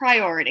have your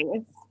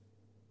priorities.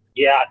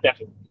 Yeah,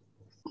 definitely.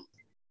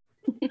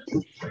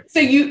 So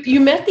you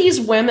met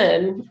these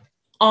women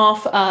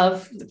off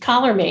of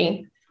Collar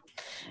Me,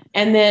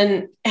 and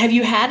then have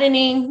you had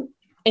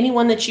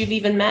anyone that you've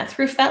even met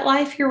through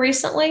FetLife here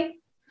recently?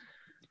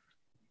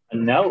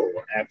 No,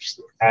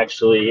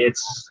 actually,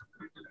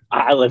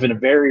 I live in a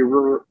very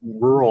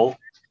rural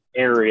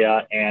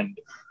area, and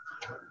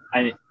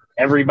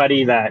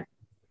everybody that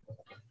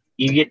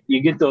you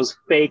get those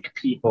fake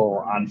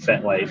people on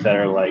FetLife that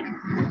are like,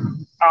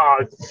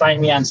 oh,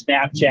 sign me on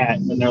Snapchat,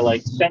 and they're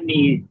like, send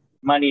me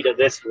money to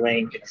this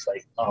link, and it's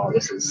like, oh,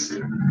 this is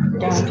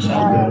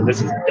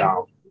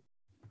dumb.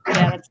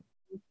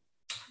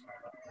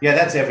 Yeah,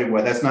 that's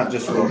everywhere. That's not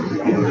just rural.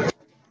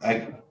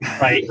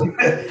 Right.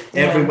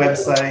 Every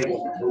website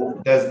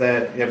does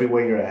that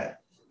everywhere you're at.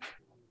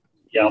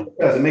 Yeah.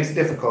 Because it makes it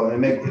difficult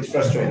and it's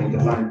frustrating to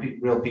find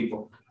real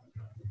people.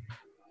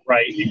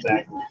 Right,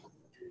 exactly.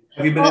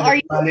 Have you been able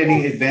to find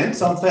any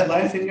events on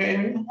FetLife in your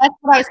area? That's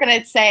what I was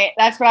going to say.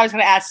 That's what I was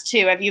going to ask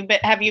too. Have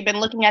you been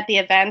looking at the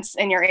events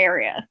in your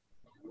area?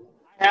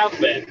 I have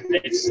been.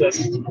 It's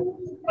just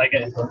like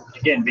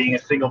again, being a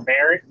single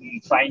parent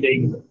and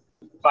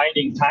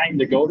finding time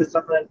to go to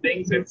some of the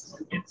things. It's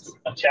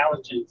a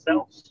challenge in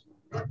itself.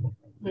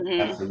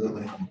 Mm-hmm.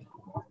 Absolutely.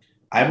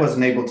 I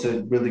wasn't able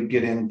to really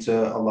get into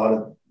a lot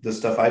of the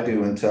stuff I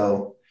do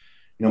until,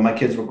 my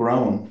kids were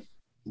grown,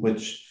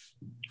 which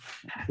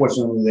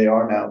fortunately they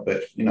are now.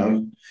 But,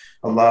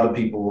 a lot of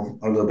people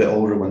are a little bit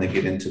older when they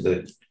get into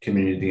the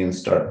community and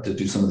start to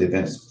do some of the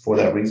events for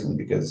that reason,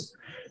 because,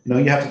 you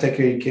have to take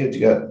care of your kids.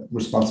 You got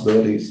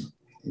responsibilities,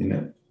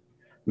 it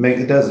makes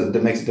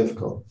it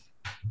difficult.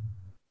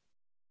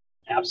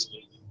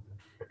 Absolutely.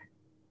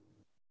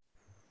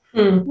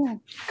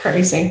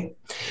 Crazy.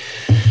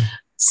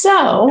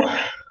 So,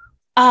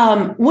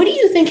 what do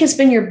you think has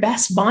been your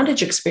best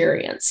bondage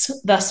experience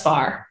thus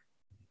far?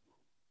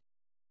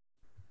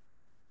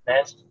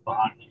 Best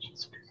bondage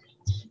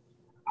experience.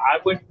 I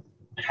would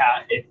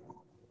have it.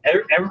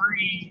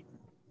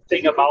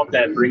 Everything about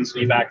that brings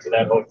me back to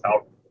that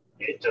hotel.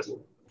 It just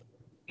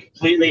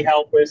completely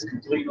helpless,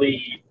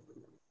 completely,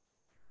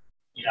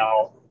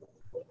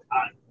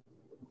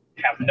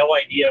 have no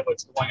idea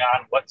what's going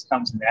on, what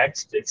comes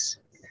next. It's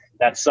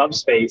that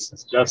subspace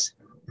is just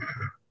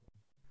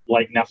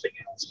like nothing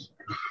else,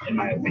 in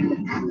my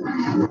opinion.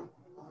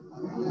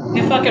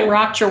 It fucking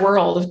rocked your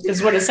world,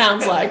 is what it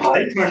sounds like.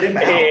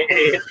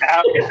 It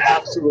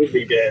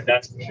absolutely did.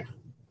 That's for sure.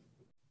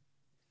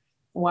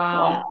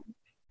 Wow.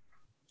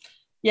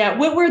 Yeah.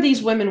 What were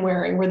these women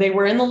wearing? Were they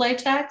wearing the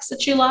latex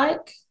that you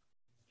like?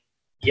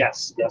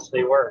 Yes,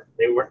 they were.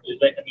 They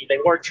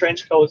wore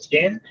trench coats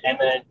in, and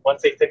then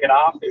once they took it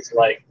off, it's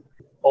like,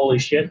 holy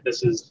shit,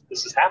 this is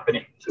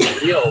happening. This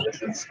is real.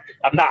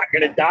 I'm not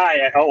gonna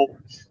die, I hope.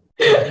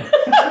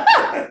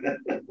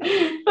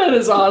 That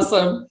is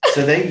awesome.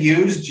 So they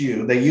used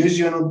you and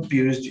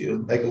abused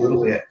you like a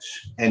little bitch,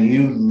 and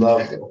you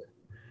loved it.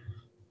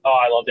 Oh,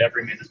 I loved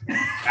every minute.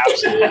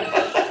 Absolutely.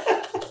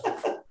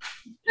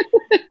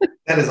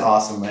 That is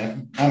awesome,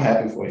 man. I'm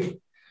happy for you.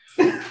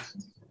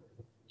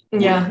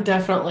 Yeah,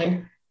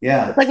 definitely.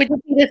 Yeah. It's like we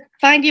just need to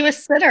find you a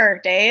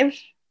sitter, Dave.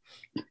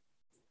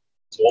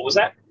 So what was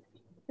that?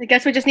 I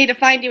guess we just need to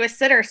find you a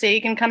sitter so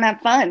you can come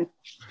have fun.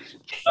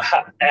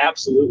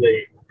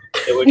 Absolutely.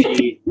 It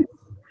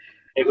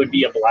would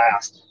be a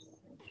blast.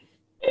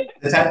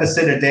 The type of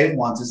sitter Dave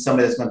wants is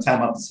somebody that's going to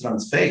time up and sit on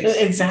his face.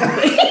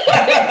 Exactly.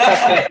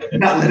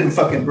 Not let him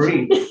fucking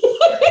breathe.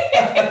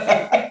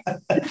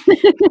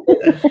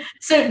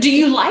 So do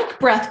you like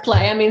breath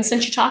play? I mean,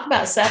 since you talk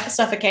about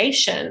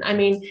suffocation, I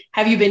mean,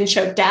 have you been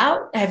choked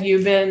out? Have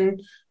you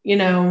been,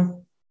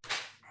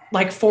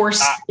 like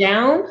forced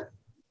down?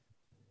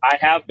 I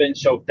have been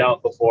choked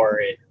out before.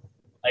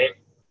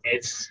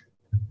 It's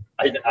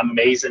an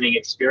amazing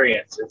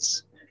experience.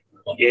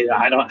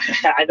 I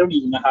don't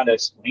even know how to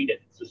explain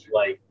it. It's just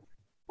like,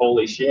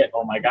 holy shit,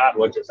 oh my God,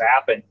 what just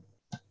happened?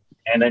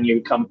 And then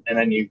you come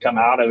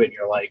out of it and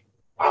you're like,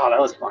 wow, that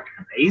was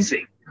fucking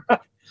amazing.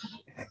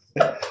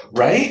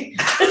 Right?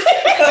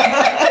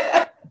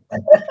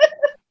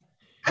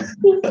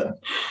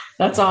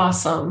 That's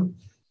awesome.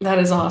 That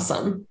is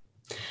awesome.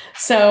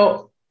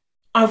 So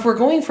if we're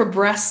going for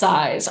breast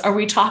size, are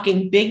we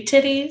talking big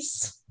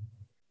titties?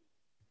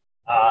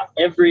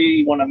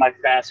 Every one of my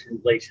past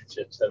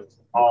relationships have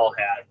all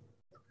had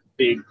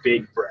big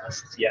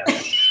breasts.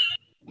 Yes.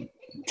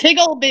 Tig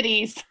old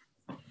bitties.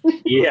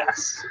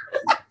 Yes.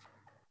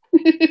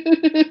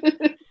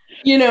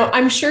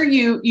 I'm sure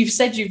you've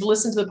said you've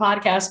listened to the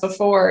podcast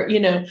before.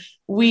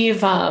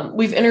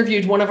 We've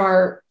interviewed one of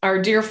our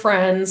dear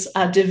friends,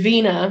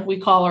 Davina, we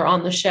call her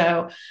on the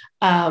show.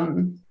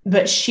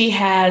 But she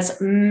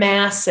has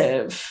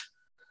massive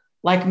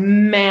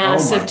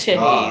titties.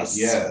 God,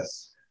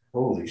 yes.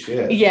 Holy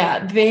shit.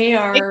 Yeah, they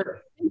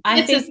are.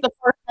 This is the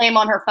first name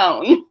on her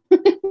phone.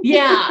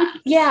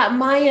 Yeah.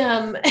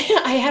 My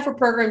I have her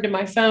programmed in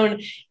my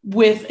phone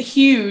with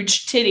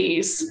huge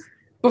titties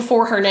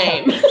before her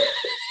name.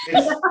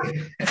 It's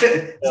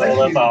like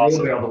that's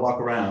awesome. To walk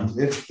around.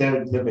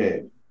 They're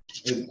big.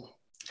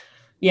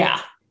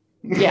 Yeah.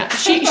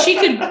 She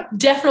could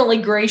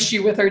definitely grace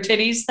you with her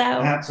titties, though.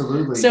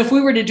 Absolutely. So if we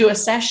were to do a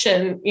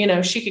session,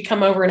 she could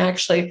come over and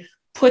actually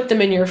put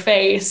them in your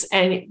face,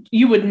 and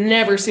you would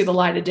never see the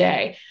light of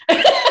day.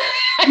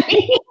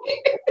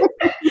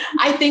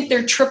 I think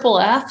they're triple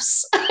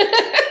Fs.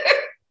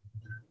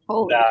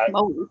 Holy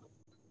moly.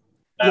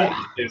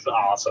 That is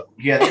awesome.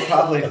 Yeah, they're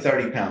probably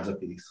 30 pounds a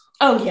piece.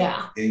 Oh,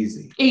 yeah.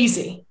 Easy.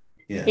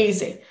 Yeah.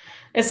 Easy.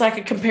 It's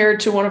like compared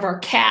to one of our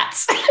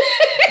cats.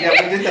 Yeah, we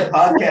did the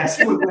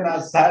podcast. We went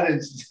outside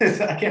and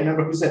I can't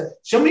remember who said,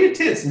 "Show me your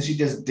tits," and she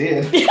just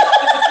did.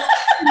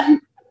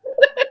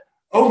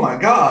 Oh my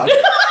God.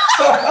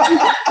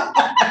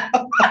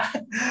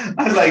 I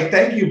was like,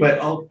 "Thank you, but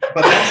also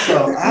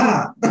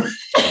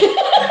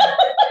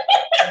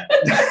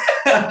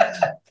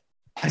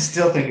I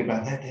still think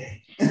about that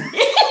day.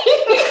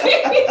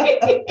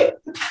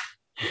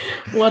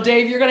 Well,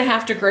 Dave, you're going to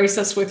have to grace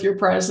us with your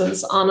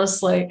presence,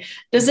 honestly.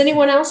 Does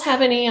anyone else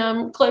have any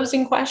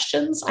closing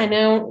questions? I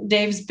know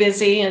Dave's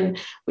busy and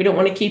we don't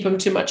want to keep him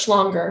too much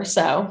longer.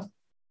 So,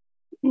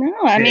 no,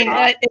 I mean,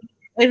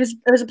 it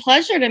was a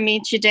pleasure to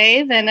meet you,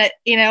 Dave. And,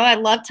 I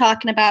love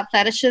talking about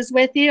fetishes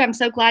with you. I'm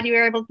so glad you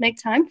were able to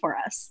make time for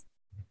us.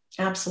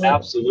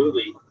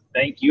 Absolutely.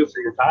 Thank you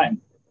for your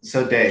time.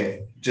 So,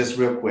 Dave, just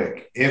real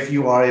quick, if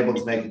you are able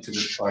to make it to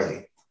this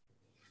party,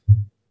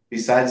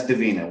 besides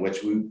Davina,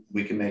 which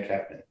we can make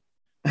happen,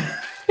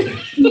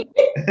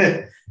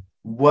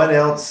 what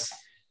else?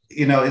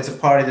 It's a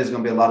party. There's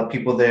going to be a lot of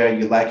people there.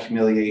 You like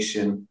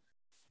humiliation.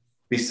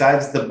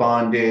 Besides the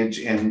bondage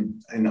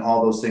and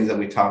all those things that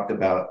we talked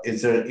about,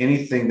 is there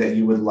anything that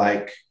you would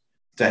like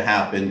to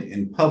happen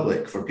in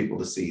public for people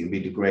to see and be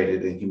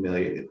degraded and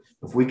humiliated?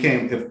 If we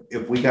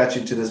got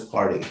you to this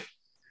party,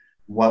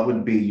 what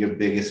would be your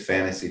biggest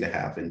fantasy to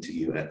happen to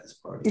you at this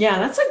party? Yeah,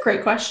 that's a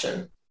great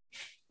question.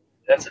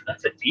 That's a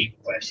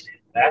deep question.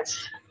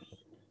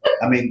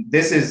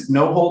 This is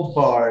no holds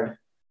barred.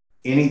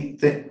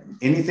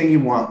 Anything you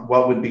want.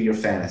 What would be your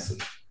fantasy?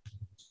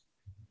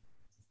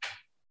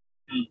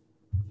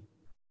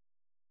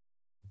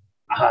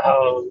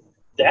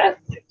 That,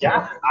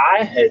 yeah,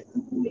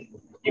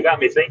 you got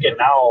me thinking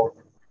now.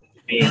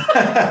 Because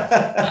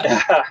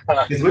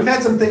we've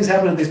had some things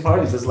happen at these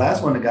parties. This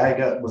last one, the guy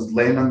was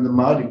laying on the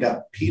mud and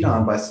got peed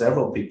on by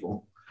several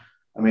people.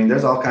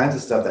 There's all kinds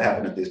of stuff that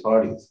happened at these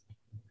parties.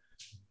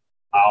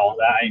 Oh,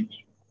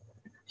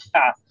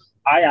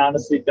 I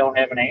honestly don't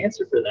have an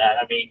answer for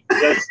that.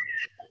 Just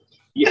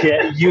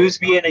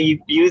use me and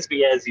abuse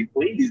me as you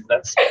please.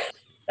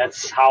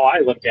 That's how I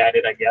look at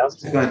it, I guess.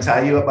 He's going to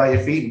tie you up by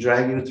your feet and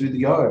drag you through the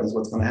yard is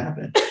what's going to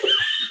happen.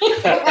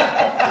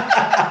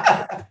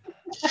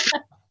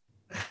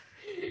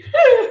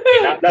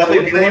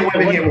 There'll be plenty of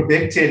women here with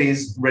big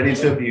titties ready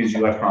to abuse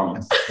you, I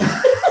promise.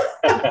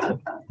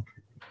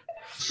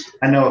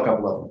 I know a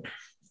couple of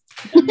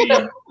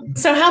them.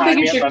 So how big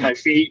is your... by my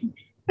feet,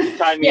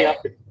 tie me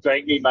up and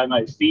drag me by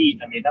my feet.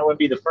 That would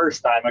be the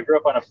first time. I grew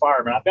up on a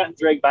farm and I've gotten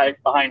dragged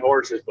behind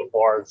horses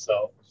before,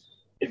 so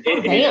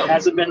it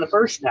hasn't been the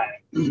first time.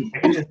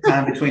 Maybe just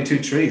time between two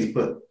trees,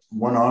 put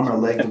one arm or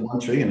leg to one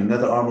tree and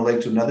another arm or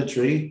leg to another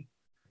tree.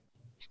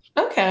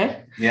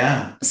 Okay.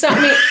 Yeah. So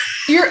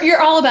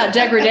you're all about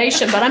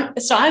degradation, but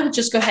I would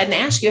just go ahead and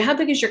ask you, how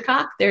big is your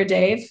cock there,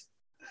 Dave?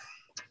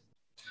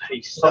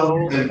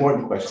 So an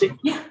important question.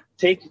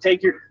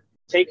 Take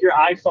your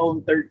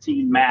iPhone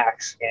 13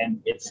 Max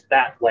and it's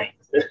that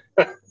length.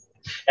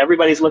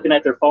 Everybody's looking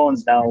at their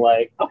phones now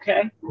like,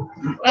 okay,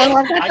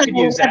 I can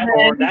use that,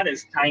 or that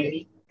is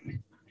tiny.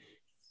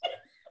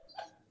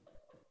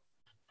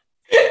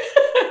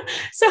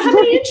 So how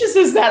many inches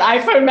is that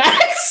iPhone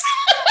Max?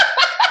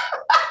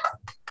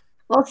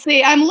 Well,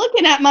 see, I'm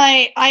looking at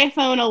my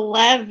iPhone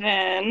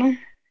 11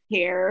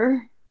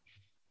 here.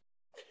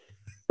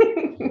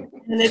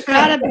 And it's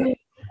got to be,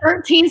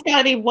 13's got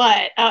to be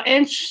what? An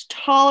inch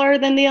taller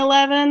than the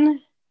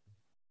 11?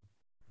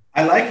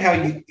 I like how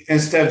you,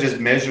 instead of just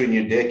measuring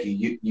your dick,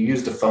 you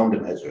use the phone to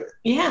measure it.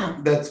 Yeah.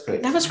 That's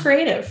great. That was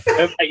creative.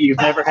 You've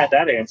never had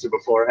that answer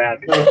before,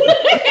 have you?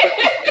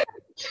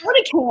 What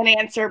a can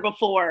answer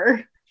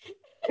before.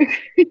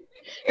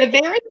 The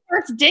very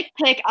first dick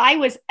pic I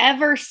was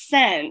ever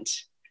sent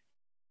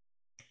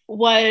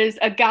was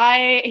a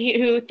guy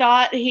who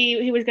thought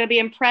he was going to be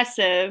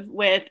impressive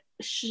with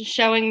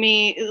showing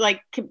me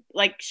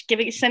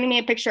sending me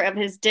a picture of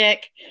his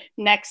dick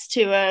next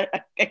to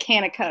a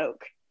can of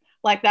Coke.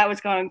 Like that was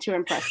going to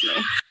impress me.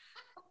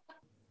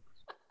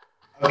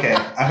 Okay,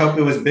 I hope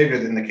it was bigger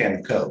than the can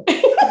of Coke.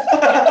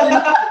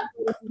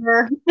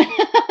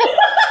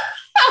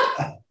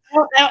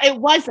 No, it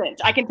wasn't.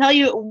 I can tell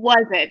you it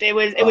wasn't. It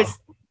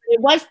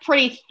was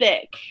pretty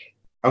thick.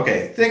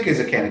 Okay, thick as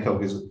a can of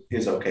Coke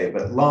is okay,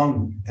 but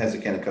long as a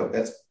can of Coke,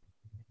 that's.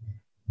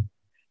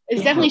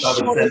 It's definitely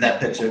shorter. Send that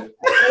picture. It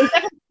was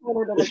definitely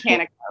shorter than a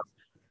can of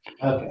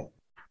Coke.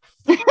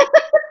 Okay.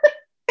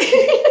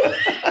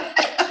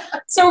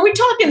 So are we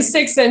talking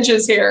 6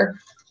 inches here?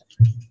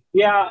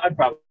 Yeah, I'd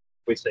probably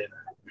say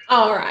that.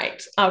 All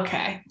right.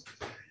 Okay.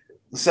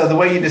 So the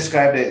way you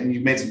described it, and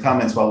you made some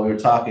comments while we were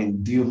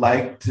talking, do you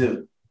like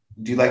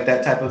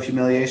that type of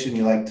humiliation?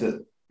 You like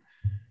to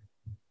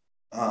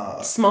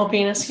small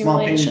penis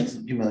humiliation?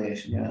 Small penis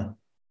humiliation, yeah.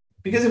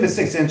 Because if it's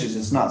 6 inches,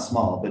 it's not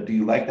small, but do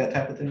you like that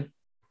type of thing?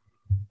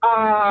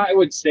 I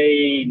would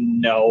say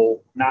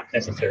no, not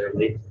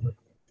necessarily.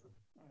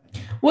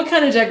 What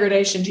kind of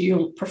degradation do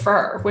you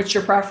prefer? What's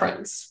your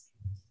preference?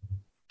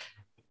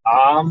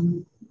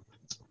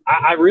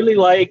 I really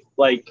like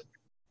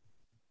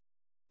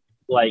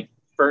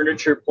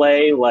furniture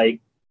play, like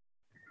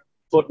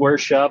foot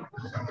worship,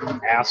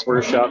 ass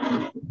worship.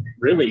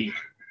 Really,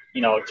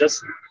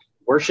 just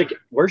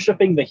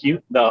worshiping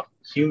the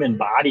human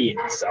body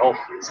itself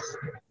is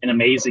an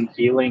amazing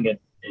feeling, and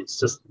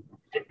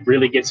it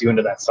really gets you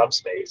into that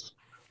subspace.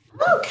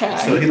 Okay.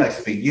 So he likes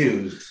to be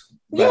used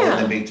rather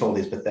than being told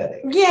he's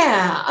pathetic.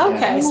 Yeah.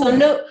 Okay. Yeah. So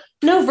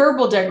no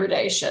verbal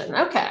degradation.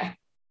 Okay.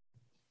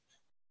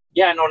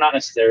 Yeah, no, not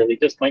necessarily.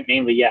 Just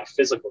mainly,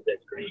 physical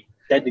degrade.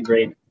 I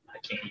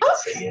can't even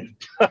say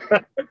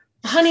it.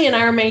 Honey and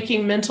I are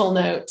making mental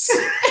notes.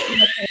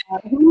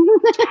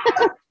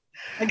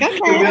 The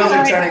wheels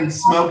are turning.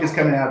 Smoke is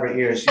coming out of her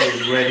ears. She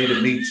is ready to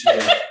meet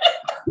you.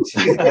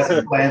 She's got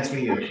some plans for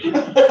you.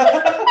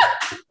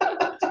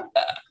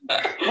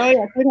 Oh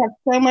yes, we have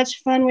so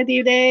much fun with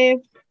you, Dave.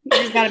 You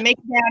just got to make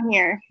it down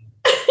here.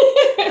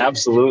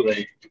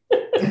 Absolutely.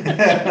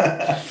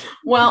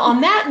 Well, on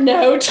that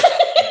note.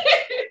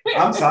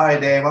 I'm sorry,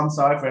 Dave. I'm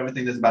sorry for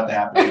everything that's about to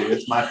happen to you.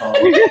 It's my fault.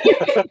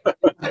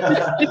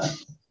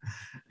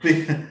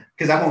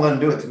 Because I won't let him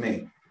do it to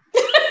me.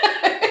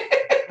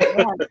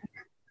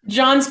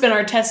 John's been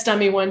our test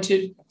dummy one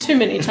too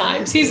many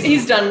times.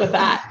 He's done with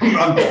that.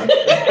 I'm done.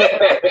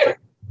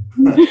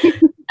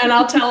 And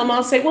I'll tell him,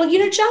 I'll say, well,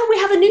 John, we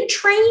have a new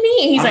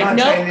trainee. He's like,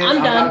 nope,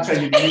 I'm done. Not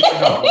training you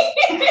at all.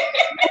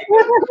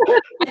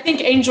 I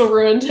think Angel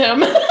ruined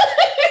him.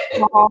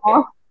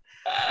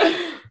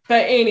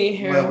 But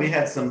anywho. Well, we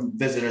had some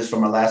visitors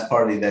from our last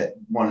party that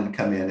wanted to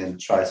come in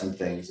and try some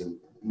things. And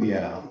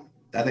yeah,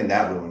 I think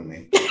that ruined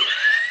me.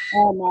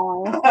 Oh,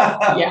 no.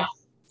 Yeah.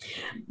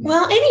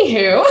 Well,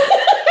 anywho.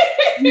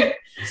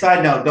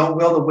 Side note, don't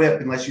wield the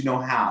whip unless you know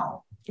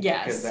how.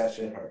 Yes. Because that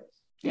shit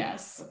hurts.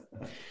 Yes.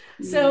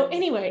 So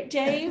anyway,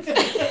 Dave,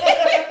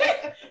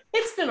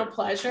 it's been a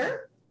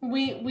pleasure.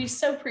 We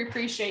so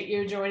appreciate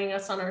you joining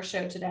us on our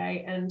show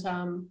today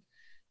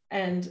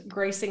and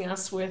gracing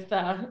us with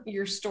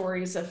your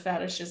stories of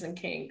fetishes and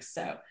kinks.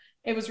 So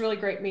it was really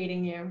great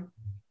meeting you.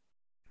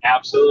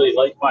 Absolutely.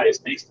 Likewise.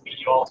 Nice to meet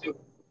you all too.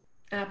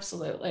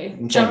 Absolutely.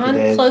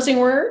 John, closing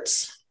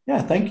words?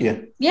 Yeah, thank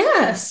you.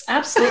 Yes,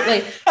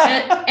 absolutely.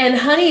 and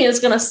Honey is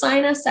going to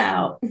sign us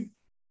out.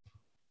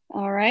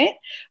 All right.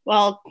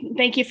 Well,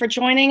 thank you for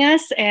joining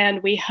us,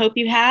 and we hope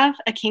you have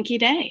a kinky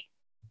day.